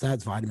reverse that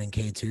is vitamin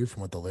K2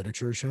 from what the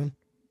literature has shown?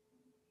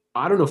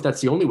 I don't know if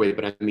that's the only way,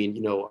 but I mean,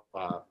 you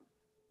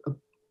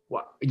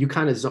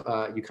kind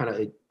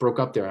of broke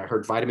up there. I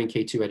heard vitamin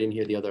K2. I didn't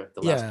hear the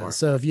last part.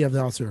 So if you have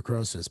the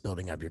osteoporosis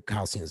building up, your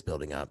calcium is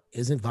building up.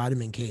 Isn't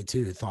vitamin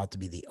K2 thought to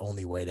be the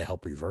only way to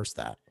help reverse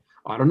that?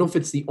 I don't know if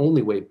it's the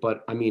only way,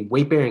 but I mean,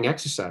 weight-bearing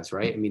exercise,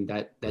 right? I mean,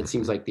 that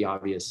seems like the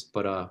obvious,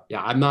 but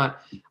I'm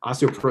not,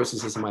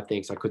 osteoporosis isn't my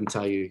thing, so I couldn't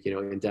tell you,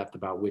 in depth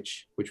about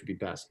which would be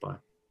best, but.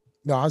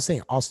 No, I was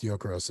saying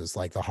osteoporosis,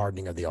 like the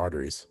hardening of the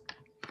arteries.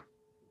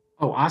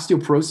 Oh,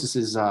 osteoporosis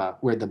is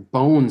where the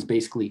bones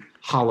basically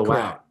hollow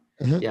out.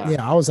 Mm-hmm.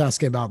 Yeah, I was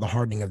asking about the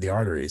hardening of the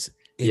arteries.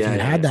 If you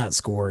had that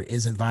score,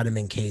 isn't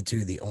vitamin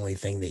K2 the only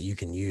thing that you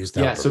can use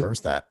to help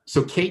reverse that?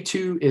 So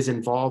K2 is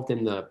involved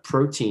in the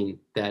protein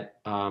that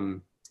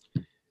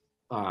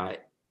I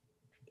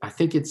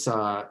think it's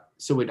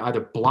so it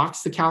either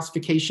blocks the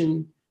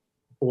calcification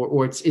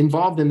or it's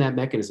involved in that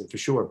mechanism for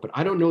sure. But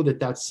I don't know that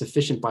that's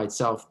sufficient by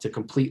itself to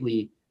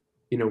completely,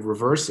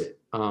 reverse it.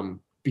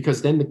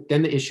 Because then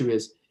the issue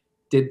is,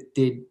 did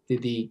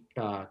the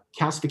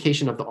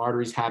calcification of the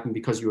arteries happen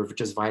because you were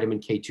just vitamin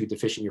K2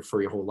 deficient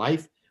for your whole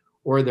life?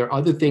 Or are there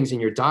other things in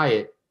your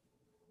diet,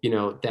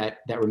 that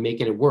were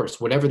making it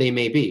worse, whatever they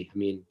may be? I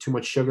mean, too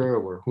much sugar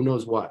or who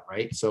knows what,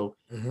 right? So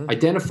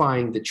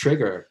identifying the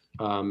trigger,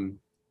 in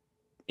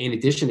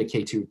addition to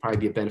K2 would probably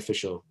be a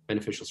beneficial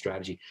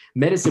strategy.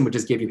 Medicine would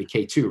just give you the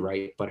K2,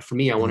 right? But for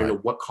me, I want to know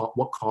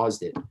what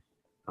caused it.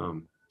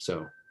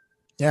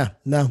 Yeah,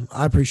 no,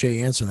 I appreciate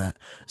you answering that.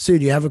 Sue,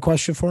 do you have a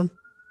question for him?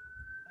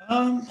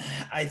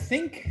 I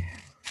think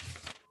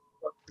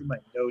look through my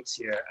notes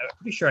here. I'm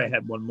pretty sure I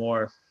had one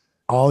more.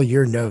 All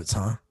your notes,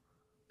 huh?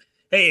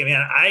 Hey,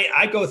 man,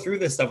 I go through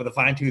this stuff with a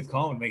fine-tooth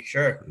comb and make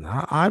sure.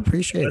 No, I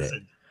appreciate it.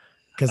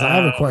 Because I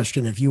have a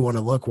question if you want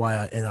to look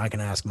and I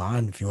can ask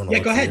mine if you want to.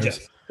 Yeah, go ahead,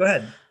 Jeff. Go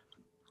ahead.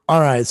 All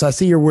right. So I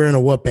see you're wearing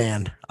a whoop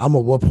band. I'm a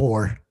whoop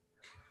whore.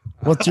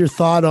 What's your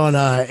thought on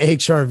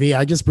HRV?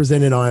 I just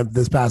presented on it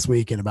this past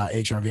weekend about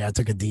HRV. I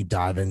took a deep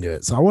dive into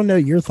it. So I want to know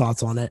your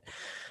thoughts on it.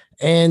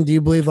 And do you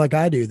believe, like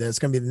I do, that it's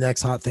going to be the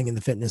next hot thing in the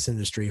fitness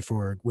industry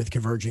with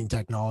converging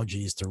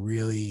technologies to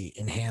really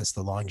enhance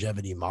the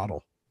longevity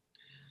model?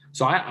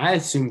 So I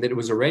assumed that it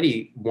was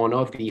already one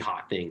of the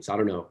hot things. I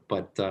don't know,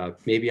 but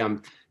maybe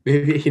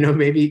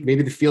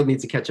the field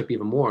needs to catch up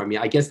even more. I mean,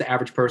 I guess the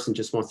average person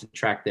just wants to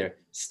track their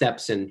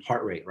steps and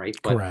heart rate, right?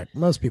 But, correct.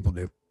 Most people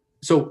do.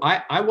 so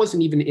I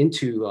wasn't even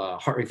into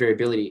heart rate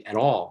variability at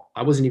all.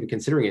 I wasn't even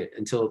considering it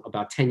until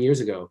about 10 years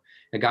ago.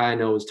 A guy I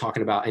know was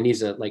talking about, and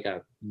he's like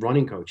a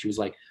running coach. He was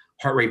like,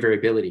 heart rate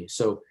variability.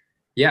 So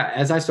yeah,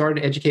 as I started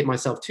to educate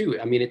myself too,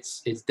 I mean,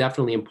 it's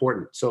definitely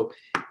important. So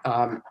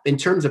in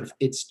terms of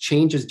its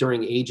changes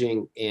during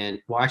aging, and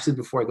well, actually,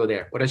 before I go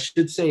there, what I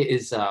should say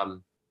is,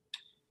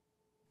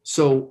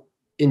 so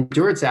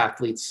endurance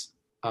athletes,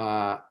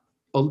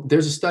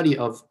 there's a study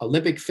of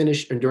Olympic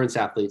finish endurance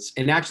athletes,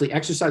 and actually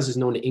exercise is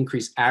known to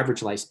increase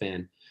average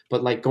lifespan.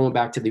 But like going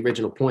back to the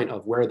original point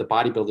of where the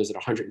bodybuilders at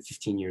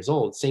 115 years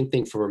old, same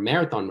thing for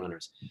marathon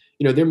runners.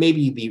 You know, there may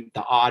be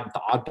the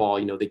oddball,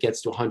 you know, that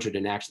gets to 100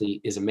 and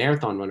actually is a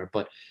marathon runner,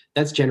 but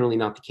that's generally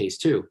not the case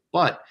too.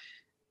 But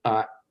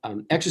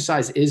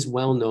exercise is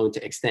well known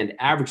to extend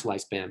average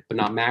lifespan, but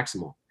not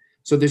maximal.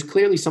 So there's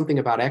clearly something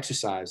about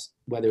exercise,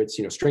 whether it's,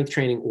 you know, strength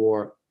training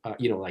or,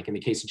 you know, like in the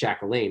case of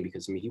Jack LaLanne,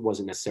 because I mean, he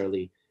wasn't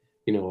necessarily,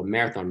 you know, a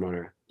marathon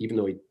runner, even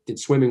though he did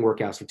swimming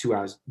workouts for 2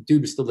 hours,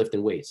 dude was still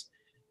lifting weights.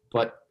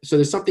 But so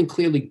there's something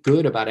clearly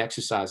good about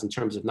exercise in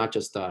terms of not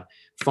just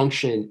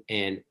function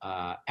and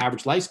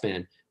average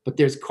lifespan, but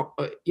there's,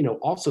 you know,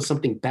 also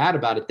something bad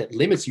about it that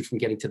limits you from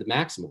getting to the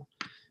maximal.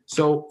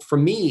 So for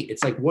me,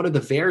 it's like, what are the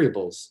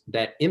variables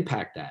that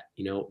impact that?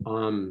 You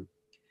know,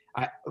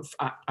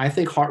 I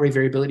think heart rate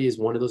variability is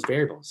one of those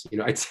variables. You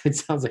know, it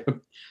sounds like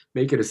I'm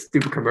making a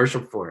stupid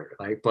commercial for it,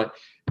 like, but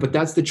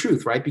that's the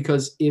truth, right?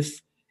 Because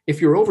if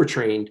you're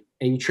overtrained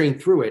and you train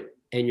through it,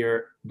 and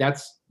your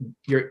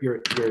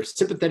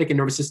sympathetic and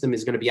nervous system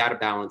is going to be out of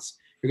balance,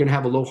 you're going to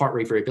have a low heart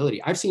rate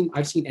variability. I've seen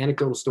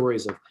anecdotal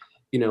stories of,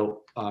 you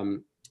know,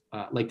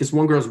 like this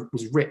one girl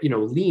was you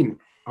know, lean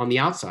on the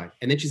outside,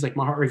 and then she's like,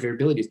 my heart rate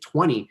variability is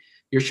 20.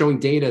 You're showing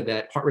data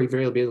that heart rate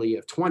variability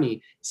of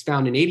 20 is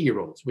found in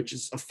 80-year-olds, which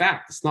is a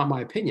fact. It's not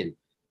my opinion.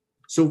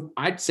 So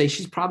I'd say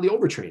she's probably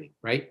overtraining,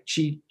 right?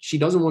 She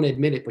doesn't want to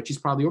admit it, but she's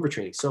probably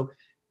overtraining. So,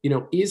 you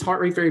know, is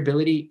heart rate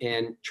variability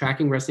and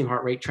tracking resting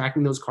heart rate,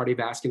 tracking those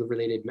cardiovascular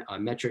related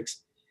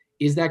metrics,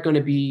 is that going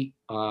to be,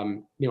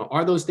 you know,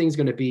 are those things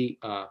going to be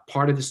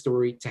part of the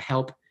story to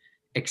help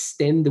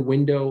extend the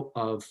window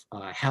of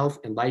health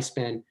and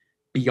lifespan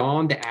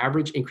beyond the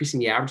average, increasing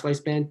the average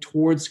lifespan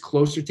towards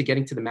closer to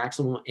getting to the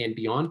maximum and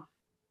beyond?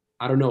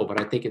 I don't know, but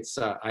I think it's,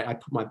 I'd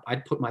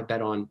put my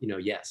bet on, you know,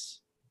 yes.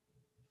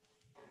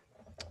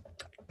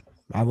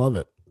 I love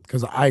it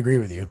because I agree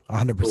with you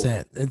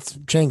 100%. It's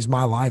changed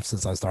my life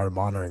since I started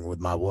monitoring with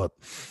my Whoop.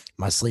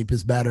 My sleep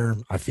is better.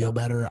 I feel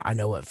better. I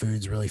know what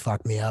foods really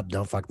fuck me up,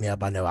 don't fuck me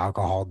up. I know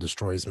alcohol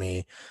destroys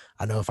me.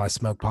 I know if I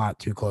smoke pot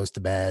too close to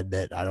bed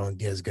that I don't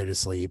get as good as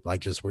sleep,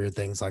 like just weird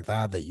things like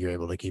that you're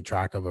able to keep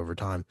track of over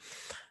time.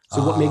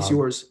 So what makes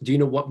yours, do you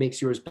know what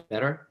makes yours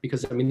better?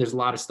 Because I mean, there's a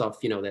lot of stuff,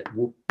 you know, that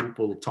Whoop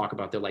will talk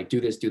about. They're like,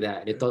 do this, do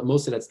that. And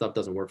most of that stuff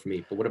doesn't work for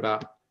me. But what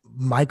about?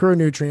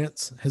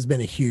 Micronutrients has been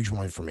a huge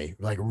one for me,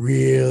 like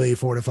really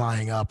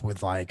fortifying up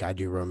with, like, I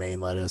do romaine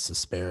lettuce,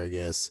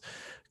 asparagus,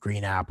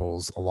 green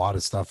apples, a lot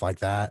of stuff like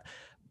that.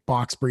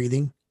 Box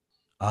breathing,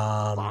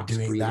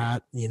 doing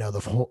that, you know,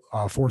 the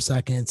 4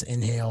 seconds,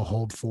 inhale,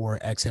 hold 4,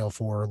 exhale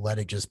 4, let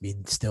it just be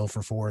still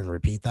for 4 and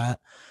repeat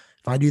that.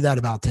 If I do that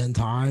about 10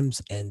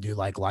 times and do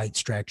like light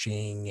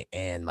stretching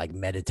and like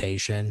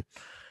meditation,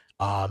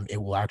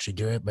 it will actually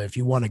do it. But if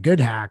you want a good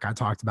hack, I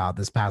talked about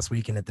this past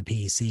weekend at the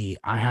PEC.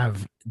 I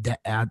have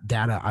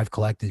data I've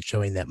collected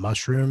showing that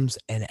mushrooms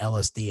and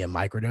LSD and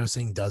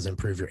microdosing does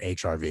improve your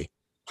HRV.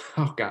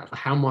 Oh God,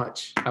 how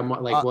much?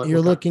 Like what?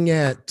 You're looking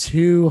at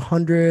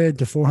 200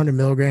 to 400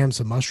 milligrams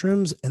of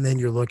mushrooms, and then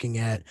you're looking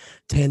at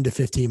 10 to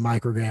 15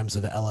 micrograms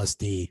of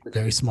LSD.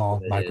 Very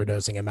small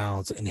microdosing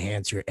amounts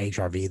enhance your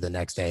HRV the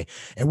next day.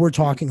 And we're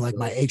talking like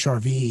my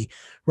HRV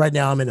right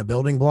now. I'm in a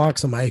building block,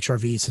 so my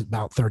HRV is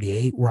about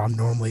 38, where I'm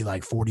normally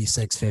like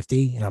 46,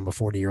 50, and I'm a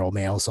 40-year-old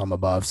male, so I'm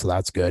above, so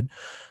that's good.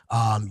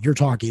 You're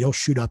talking, it'll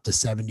shoot up to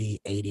 70,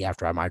 80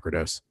 after I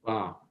microdose.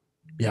 Wow.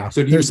 Yeah.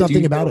 So there's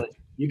something about it.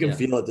 You can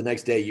feel it the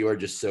next day. You are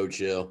just so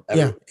chill.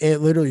 Yeah, it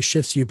literally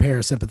shifts you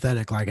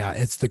parasympathetic. Like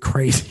it's the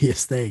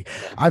craziest thing.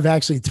 I've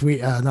actually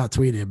not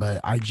tweeted,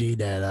 but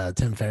IG'd at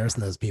Tim Ferriss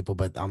and those people.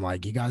 But I'm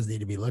like, you guys need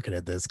to be looking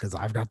at this because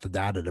I've got the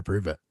data to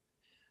prove it.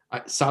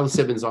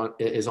 Psilocybin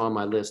is on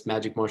my list.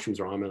 Magic mushrooms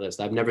are on my list.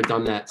 I've never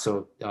done that,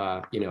 so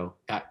you know,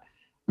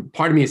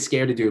 part of me is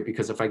scared to do it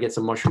because if I get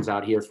some mushrooms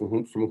out here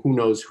from who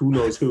knows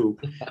who,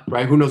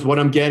 right? Who knows what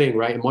I'm getting,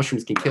 right? And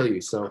mushrooms can kill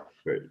you. So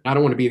I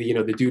don't want to be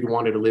the dude who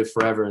wanted to live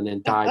forever and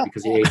then died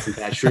because he ate some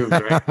bad shrooms,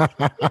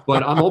 right?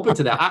 But I'm open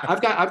to that.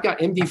 I've got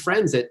MD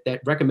friends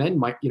that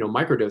recommend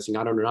microdosing.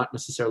 I don't know, not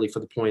necessarily for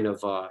the point of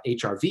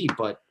HRV,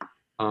 but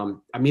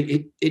I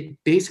mean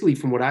it basically,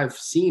 from what I've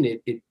seen,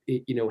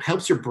 it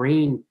helps your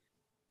brain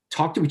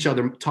talk to each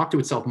other, talk to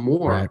itself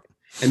more. Right.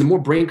 And the more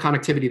brain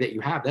connectivity that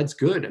you have, that's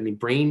good. I mean,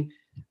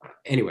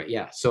 anyway,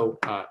 yeah. So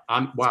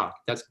wow,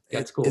 that's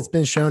cool. It's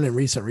been shown in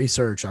recent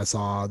research I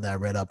saw that I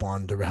read up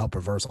on to help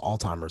reverse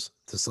Alzheimer's,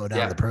 to slow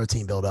down the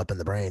protein buildup in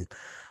the brain.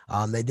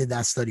 They did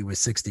that study with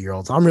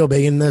 60-year-olds. I'm real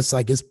big in this.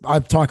 Like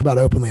I've talked about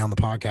openly on the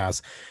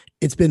podcast.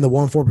 It's been the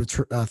one form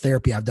of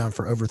therapy I've done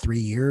for over 3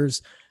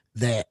 years.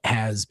 that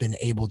has been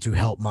able to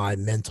help my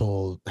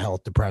mental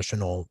health,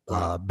 depressional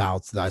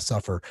bouts that I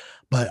suffer.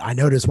 But I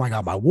noticed when I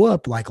got my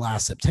whoop, like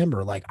last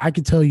September, like I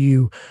could tell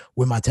you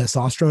when my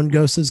testosterone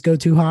doses go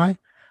too high.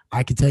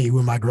 I could tell you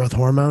when my growth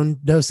hormone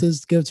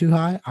doses go too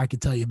high. I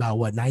could tell you about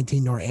what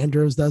 19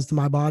 norandros does to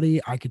my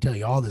body. I could tell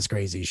you all this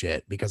crazy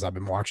shit because I've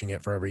been watching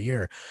it for every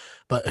year.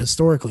 But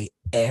historically,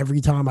 every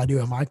time I do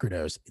a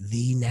microdose,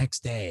 the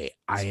next day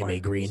I am a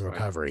green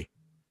recovery.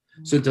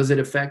 So does it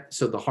affect,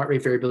 so the heart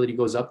rate variability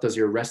goes up? Does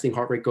your resting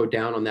heart rate go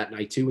down on that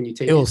night too when you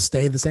take it? It'll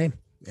stay the same.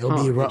 It'll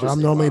be,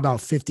 I'm normally about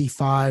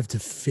 55 to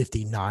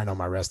 59 on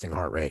my resting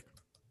heart rate.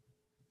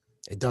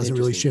 It doesn't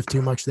really shift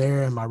too much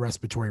there. And my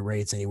respiratory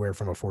rate's anywhere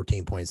from a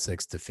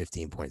 14.6 to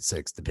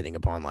 15.6, depending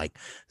upon like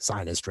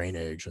sinus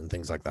drainage and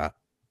things like that.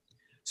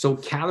 So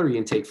calorie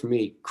intake for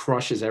me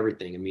crushes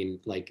everything. I mean,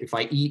 like if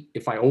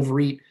I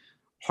overeat,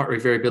 heart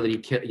rate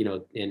variability, you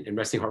know, and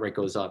resting heart rate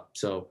goes up.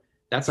 So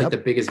that's like the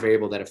biggest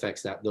variable that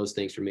affects those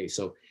things for me.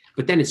 So,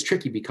 but then it's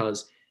tricky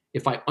because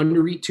if I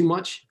undereat too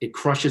much, it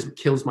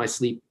kills my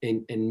sleep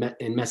and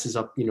messes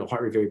up, you know,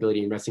 heart rate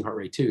variability and resting heart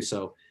rate too.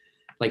 So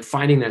like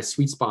finding that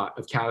sweet spot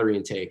of calorie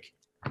intake.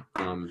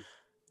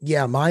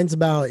 Yeah, mine's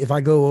about, if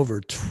I go over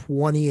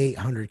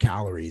 2,800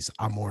 calories,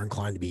 I'm more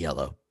inclined to be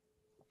yellow.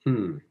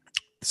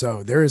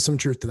 So there is some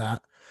truth to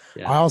that.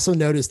 Yeah. I also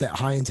noticed that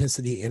high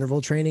intensity interval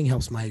training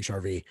helps my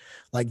HRV,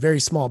 like very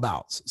small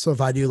bouts. So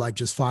if I do like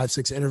just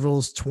 5-6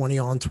 intervals, 20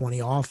 on, 20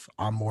 off,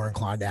 I'm more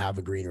inclined to have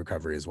a green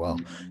recovery as well.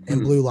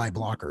 And blue light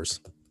blockers.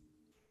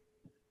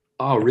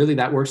 Oh, really?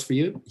 That works for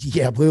you?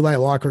 Yeah, blue light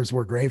blockers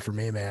work great for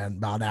me, man.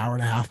 About an hour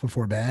and a half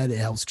before bed, it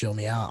helps chill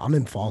me out. I'm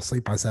in fall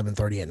asleep by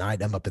 7:30 at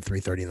night. I'm up at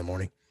 3:30 in the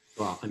morning.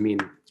 Well, I mean,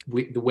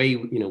 the way,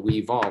 you know, we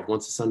evolve,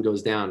 once the sun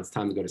goes down, it's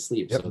time to go to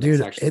sleep. Yep, so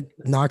dude, it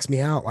knocks me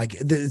out. Like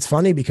it's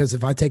funny because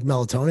if I take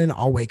melatonin,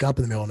 I'll wake up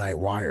in the middle of the night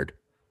wired.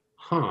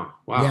 Huh.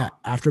 Wow. Yeah.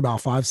 After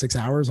about 5-6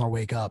 hours, I'll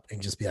wake up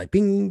and just be like,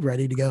 bing,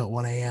 ready to go at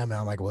 1 a.m. And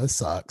I'm like, well, this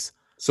sucks.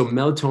 So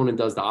melatonin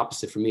does the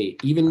opposite for me.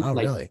 Even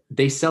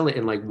they sell it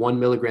in like 1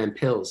 milligram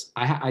pills.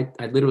 I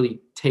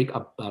literally take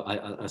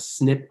a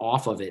snip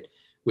off of it,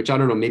 which I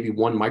don't know, maybe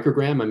 1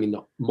 microgram. I mean,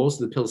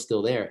 most of the pill's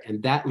still there.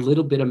 And that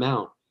little bit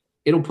amount,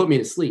 it'll put me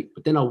to sleep.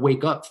 But then I'll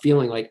wake up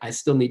feeling like I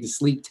still need to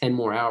sleep 10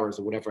 more hours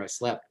or whatever I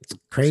slept. It's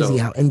crazy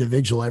how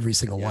individual every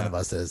single one of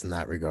us is in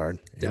that regard.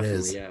 Definitely, it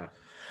is. Yeah.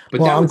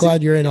 But I'm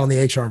glad you're in on the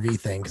HRV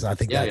thing because I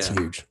think that's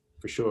huge.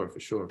 For sure.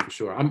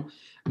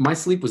 My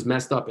sleep was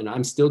messed up and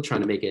I'm still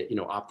trying to make it, you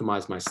know,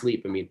 optimize my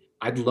sleep. I mean,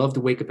 I'd love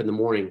to wake up in the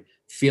morning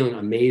feeling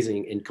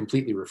amazing and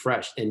completely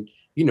refreshed. And,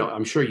 you know,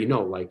 I'm sure, you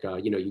know, like,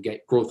 you know, you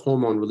get growth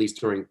hormone released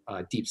during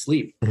deep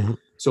sleep. Mm-hmm.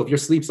 So if your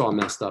sleep's all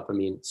messed up, I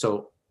mean,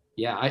 so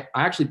yeah, I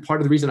actually,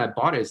 part of the reason I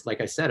bought it is,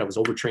 like I said, I was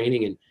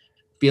overtraining and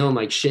feeling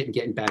like shit and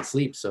getting bad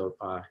sleep. So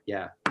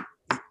yeah.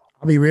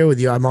 I'll be real with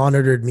you. I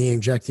monitored me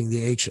injecting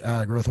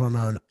the growth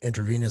hormone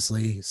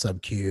intravenously,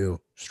 sub-Q,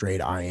 straight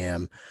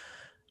IM.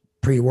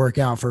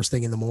 Pre-workout first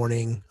thing in the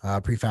morning,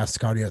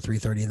 pre-fasted cardio at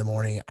 3:30 in the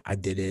morning. I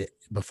did it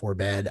before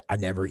bed. I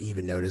never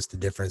even noticed the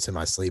difference in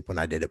my sleep when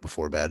I did it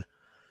before bed.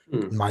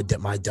 My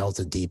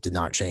delta deep did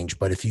not change.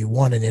 But if you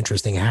want an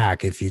interesting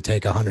hack, if you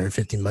take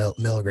 150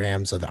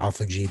 milligrams of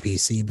alpha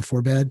GPC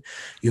before bed,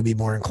 you'll be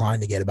more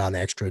inclined to get about an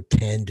extra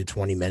 10 to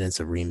 20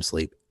 minutes of REM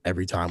sleep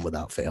every time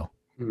without fail.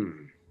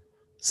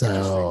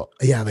 So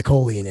yeah, the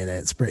choline in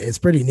it, it's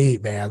pretty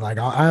neat, man. Like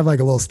I have like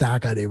a little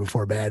stack I do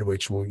before bed,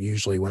 which will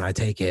usually, when I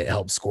take it,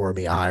 help score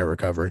me a higher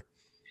recovery.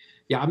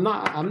 Yeah, I'm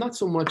not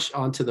so much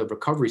onto the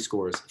recovery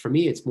scores. For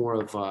me, it's more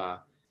of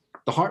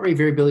the heart rate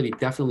variability.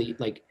 Definitely,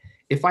 like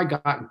if I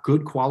got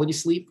good quality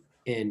sleep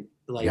and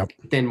like,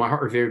 then my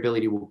heart rate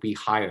variability will be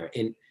higher.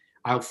 And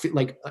I'll feel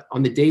like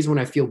on the days when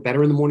I feel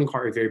better in the morning,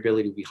 heart rate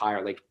variability will be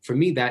higher. Like for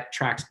me, that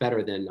tracks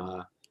better than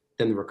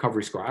the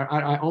recovery score.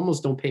 I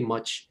almost don't pay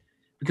much.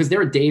 Because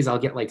there are days I'll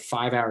get like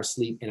 5 hours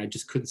sleep and I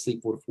just couldn't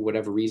sleep for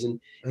whatever reason.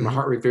 And my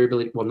heart rate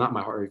variability, well, not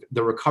my heart rate,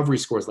 the recovery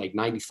score is like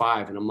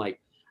 95. And I'm like,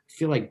 I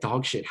feel like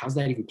dog shit. How's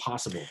that even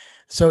possible?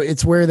 So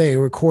it's where they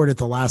record at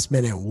the last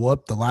minute,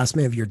 the last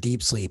minute of your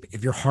deep sleep.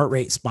 If your heart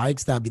rate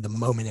spikes, that'd be the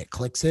moment it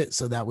clicks it.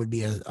 So that would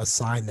be a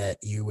sign that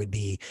you would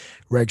be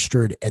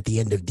registered at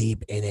the end of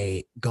deep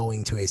in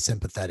going to a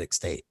sympathetic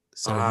state.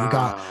 So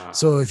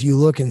so if you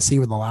look and see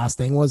what the last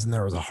thing was and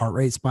there was a heart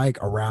rate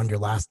spike around your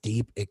last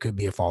deep, it could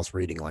be a false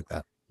reading like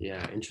that.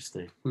 Yeah,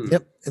 interesting.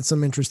 Yep, it's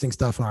some interesting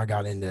stuff when I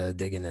got into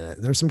digging in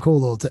it. There's some cool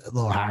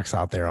little hacks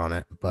out there on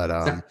it.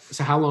 But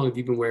so how long have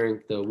you been wearing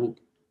the Whoop?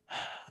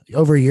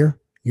 Over a year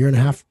and a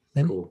half.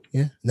 Maybe. Cool.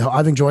 Yeah. No,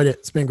 I've enjoyed it.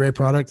 It's been a great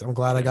product. I'm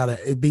glad I got it.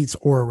 It beats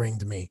Aura Ring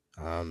to me.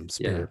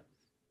 Yeah,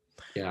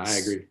 I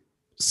agree.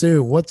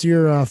 Sue, what's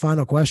your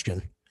final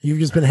question? You've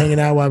just been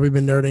hanging out while we've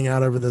been nerding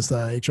out over this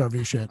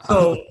HRV shit.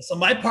 So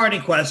my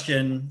parting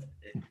question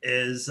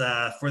is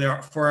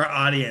for our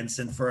audience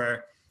and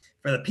for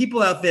the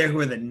people out there who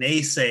are the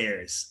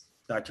naysayers,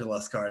 Dr.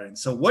 Lustgarten.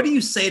 So what do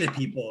you say to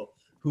people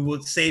who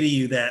will say to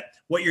you that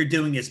what you're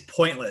doing is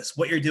pointless?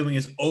 What you're doing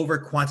is over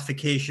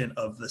quantification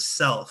of the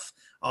self,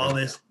 all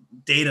this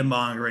data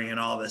mongering and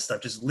all this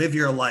stuff. Just live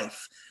your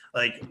life.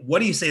 Like, what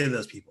do you say to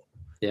those people?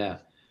 Yeah.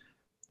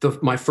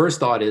 My first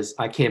thought is,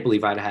 I can't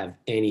believe I'd have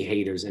any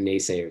haters and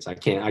naysayers. I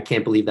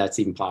can't believe that's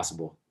even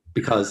possible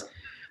because,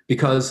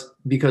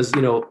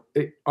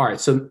 all right.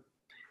 So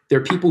there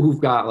are people who've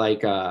got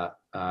like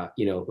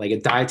like a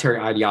dietary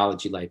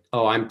ideology, like,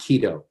 oh, I'm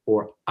keto,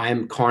 or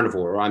I'm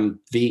carnivore, or I'm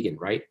vegan.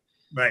 Right.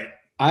 Right.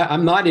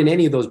 I'm not in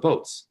any of those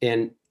boats,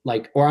 and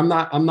or I'm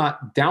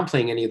not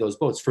downplaying any of those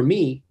boats. For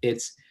me,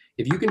 it's,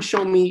 if you can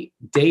show me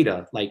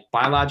data like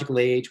biological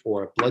age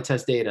or blood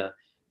test data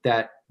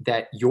that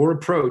your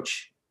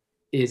approach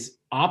is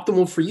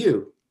optimal for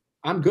you,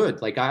 I'm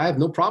good. Like, I have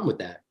no problem with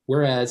that.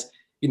 Whereas,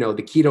 the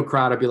keto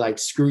crowd would be like,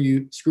 screw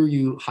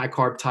you high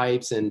carb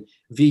types, and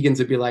vegans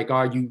would be like,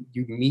 oh, you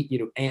meat,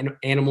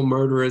 animal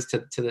murderers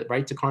to the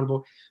right to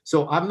carnivore.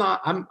 So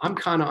I'm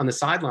kind of on the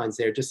sidelines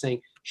there, just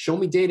saying, show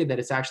me data that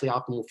it's actually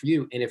optimal for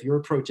you. And if your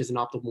approach isn't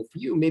optimal for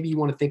you, maybe you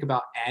want to think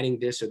about adding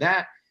this or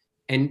that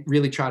and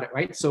really try to,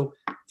 right? So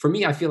for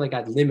me, I feel like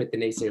I'd limit the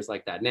naysayers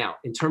like that. Now,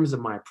 in terms of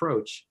my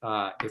approach,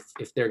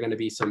 if there are going to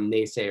be some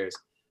naysayers,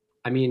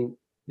 I mean,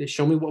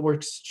 show me what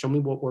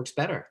works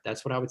better.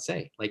 That's what I would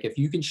say. Like, if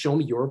you can show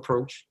me your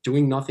approach,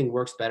 doing nothing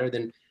works better,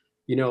 then,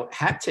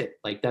 hat tip,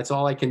 like, that's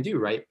all I can do.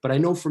 Right. But I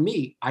know for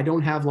me, I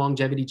don't have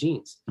longevity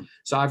genes.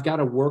 So I've got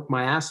to work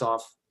my ass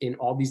off in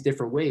all these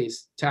different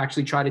ways to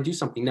actually try to do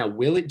something. Now,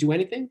 will it do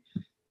anything?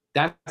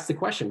 That's the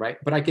question. Right.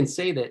 But I can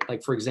say that,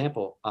 like, for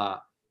example,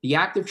 the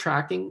active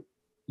tracking,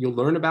 you'll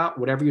learn about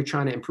whatever you're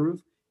trying to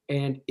improve.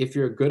 And if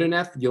you're good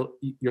enough, you'll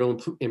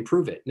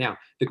improve it. Now,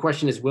 the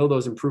question is, will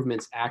those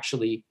improvements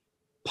actually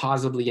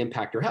positively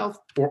impact your health?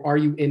 Or are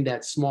you in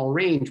that small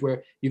range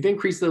where you've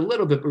increased it a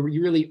little bit, but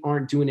you really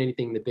aren't doing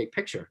anything in the big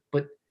picture?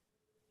 But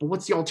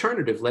what's the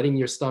alternative? Letting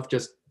your stuff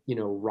just,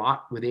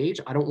 rot with age?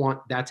 I don't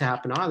want that to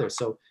happen either.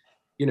 So,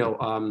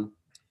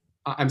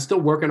 I'm still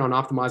working on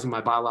optimizing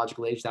my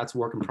biological age. That's a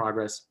work in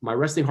progress. My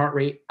resting heart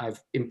rate, I've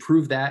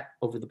improved that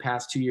over the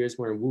past 2 years.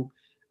 We're in Whoop.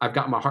 I've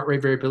got my heart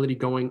rate variability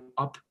going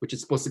up, which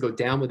is supposed to go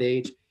down with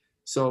age.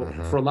 So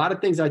for a lot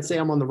of things, I'd say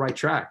I'm on the right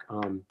track.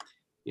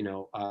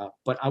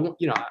 But I won't,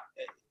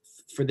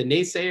 for the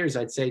naysayers,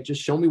 I'd say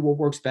just show me what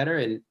works better.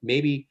 And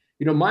maybe,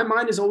 my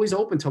mind is always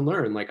open to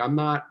learn. Like, I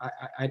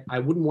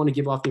wouldn't want to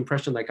give off the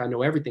impression like I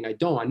know everything. I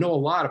don't. I know a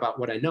lot about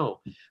what I know.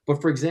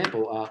 But for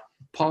example,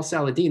 Paul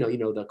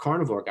Saladino, the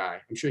carnivore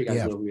guy, I'm sure you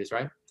guys know who he is,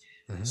 right?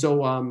 Mm-hmm.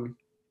 So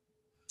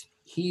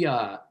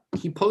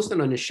he posted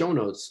on his show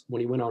notes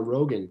when he went on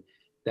Rogan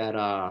that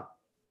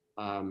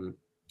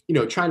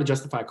trying to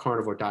justify a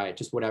carnivore diet,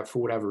 just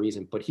for whatever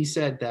reason. But he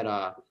said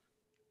that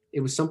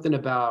it was something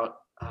about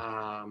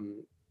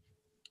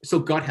so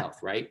gut health,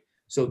 right?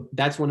 So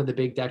that's one of the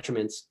big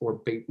detriments,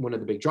 or one of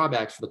the big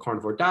drawbacks for the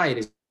carnivore diet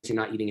is you're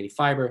not eating any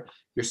fiber,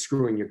 you're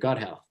screwing your gut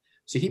health.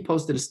 So he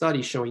posted a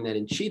study showing that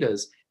in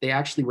cheetahs, they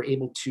actually were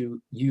able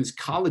to use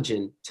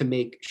collagen to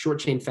make short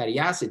chain fatty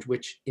acids,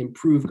 which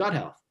improve gut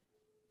health.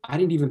 I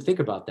didn't even think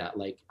about that.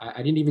 Like, I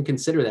didn't even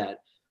consider that.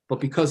 But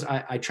because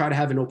I try to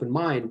have an open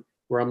mind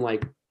where I'm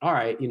like, all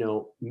right,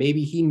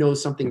 maybe he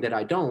knows something that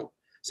I don't.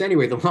 So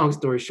anyway, the long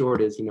story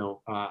short is,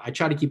 I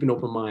try to keep an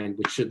open mind,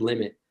 which should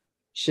limit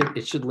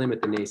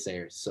the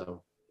naysayers. So,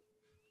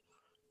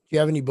 do you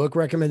have any book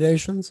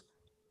recommendations?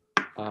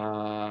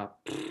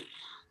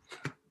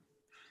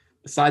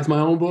 Besides my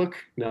own book,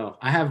 no.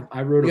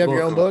 I wrote a book. You have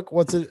your own book?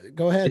 What's it?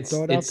 Go ahead. It's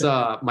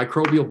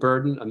Microbial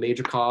Burden: A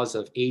Major Cause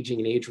of Aging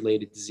and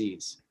Age-Related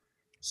Disease.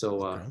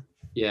 So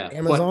yeah,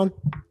 Amazon.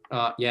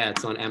 Yeah,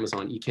 it's on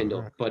Amazon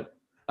eKindle, but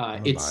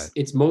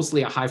it's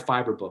mostly a high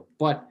fiber book.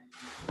 But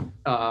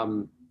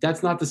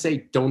that's not to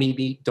say don't eat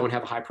meat, don't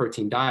have a high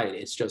protein diet.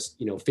 It's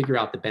just, figure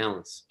out the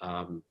balance.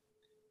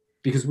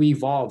 Because we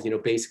evolved,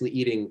 basically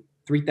eating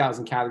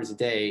 3,000 calories a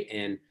day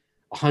and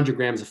 100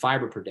 grams of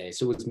fiber per day.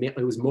 So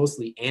it was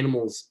mostly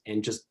animals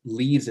and just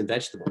leaves and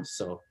vegetables.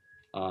 So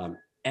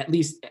at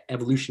least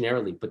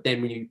evolutionarily. But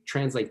then when you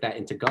translate that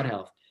into gut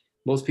health,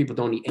 most people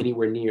don't eat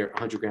anywhere near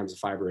 100 grams of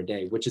fiber a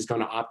day, which is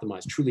going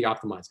to truly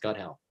optimize gut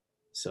health.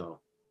 So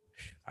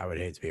I would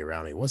hate to be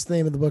around me. What's the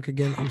name of the book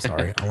again? I'm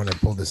sorry. I want to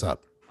pull this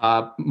up.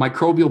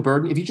 Microbial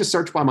Burden. If you just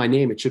search by my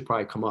name, it should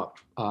probably come up.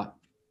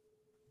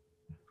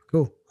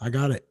 Cool. I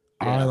got it.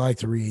 Yeah. I like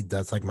to read.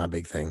 That's like my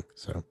big thing.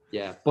 So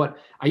yeah, but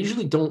I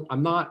usually don't.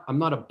 I'm not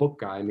a book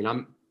guy. I mean,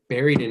 I'm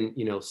buried in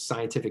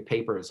scientific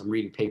papers. I'm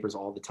reading papers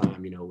all the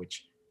time.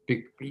 Which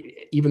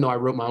even though I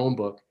wrote my own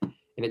book,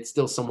 and it's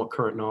still somewhat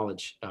current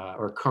knowledge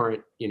or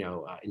current,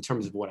 in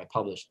terms of what I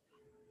published.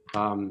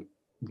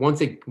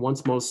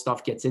 Once most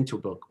stuff gets into a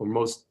book, or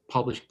most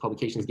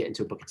publications get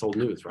into a book, it's old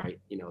news, right?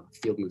 The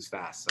field moves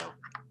fast. So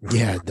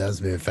yeah, it does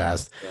move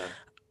fast. Yeah.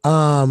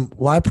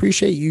 Well, I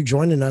appreciate you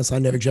joining us. I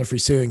know Jeffrey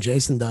Sue and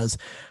Jason does.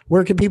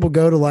 Where can people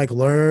go to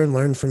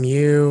learn from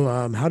you?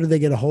 How do they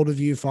get a hold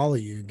of you, follow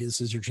you? This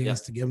is your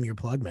chance to give them your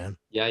plug, man.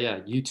 Yeah.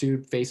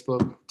 YouTube,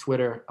 Facebook,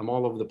 Twitter. I'm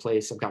all over the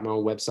place. I've got my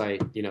own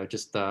website,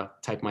 just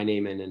type my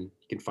name in and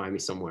you can find me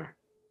somewhere.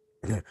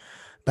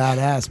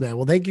 Badass, man.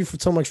 Well, thank you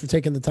so much for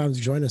taking the time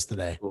to join us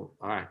today. Cool.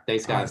 All right.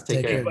 Thanks, guys.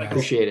 Take care. Guys.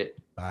 Appreciate it.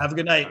 Bye. Have a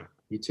good night.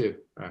 You too.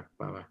 All right.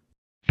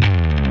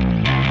 Bye-bye.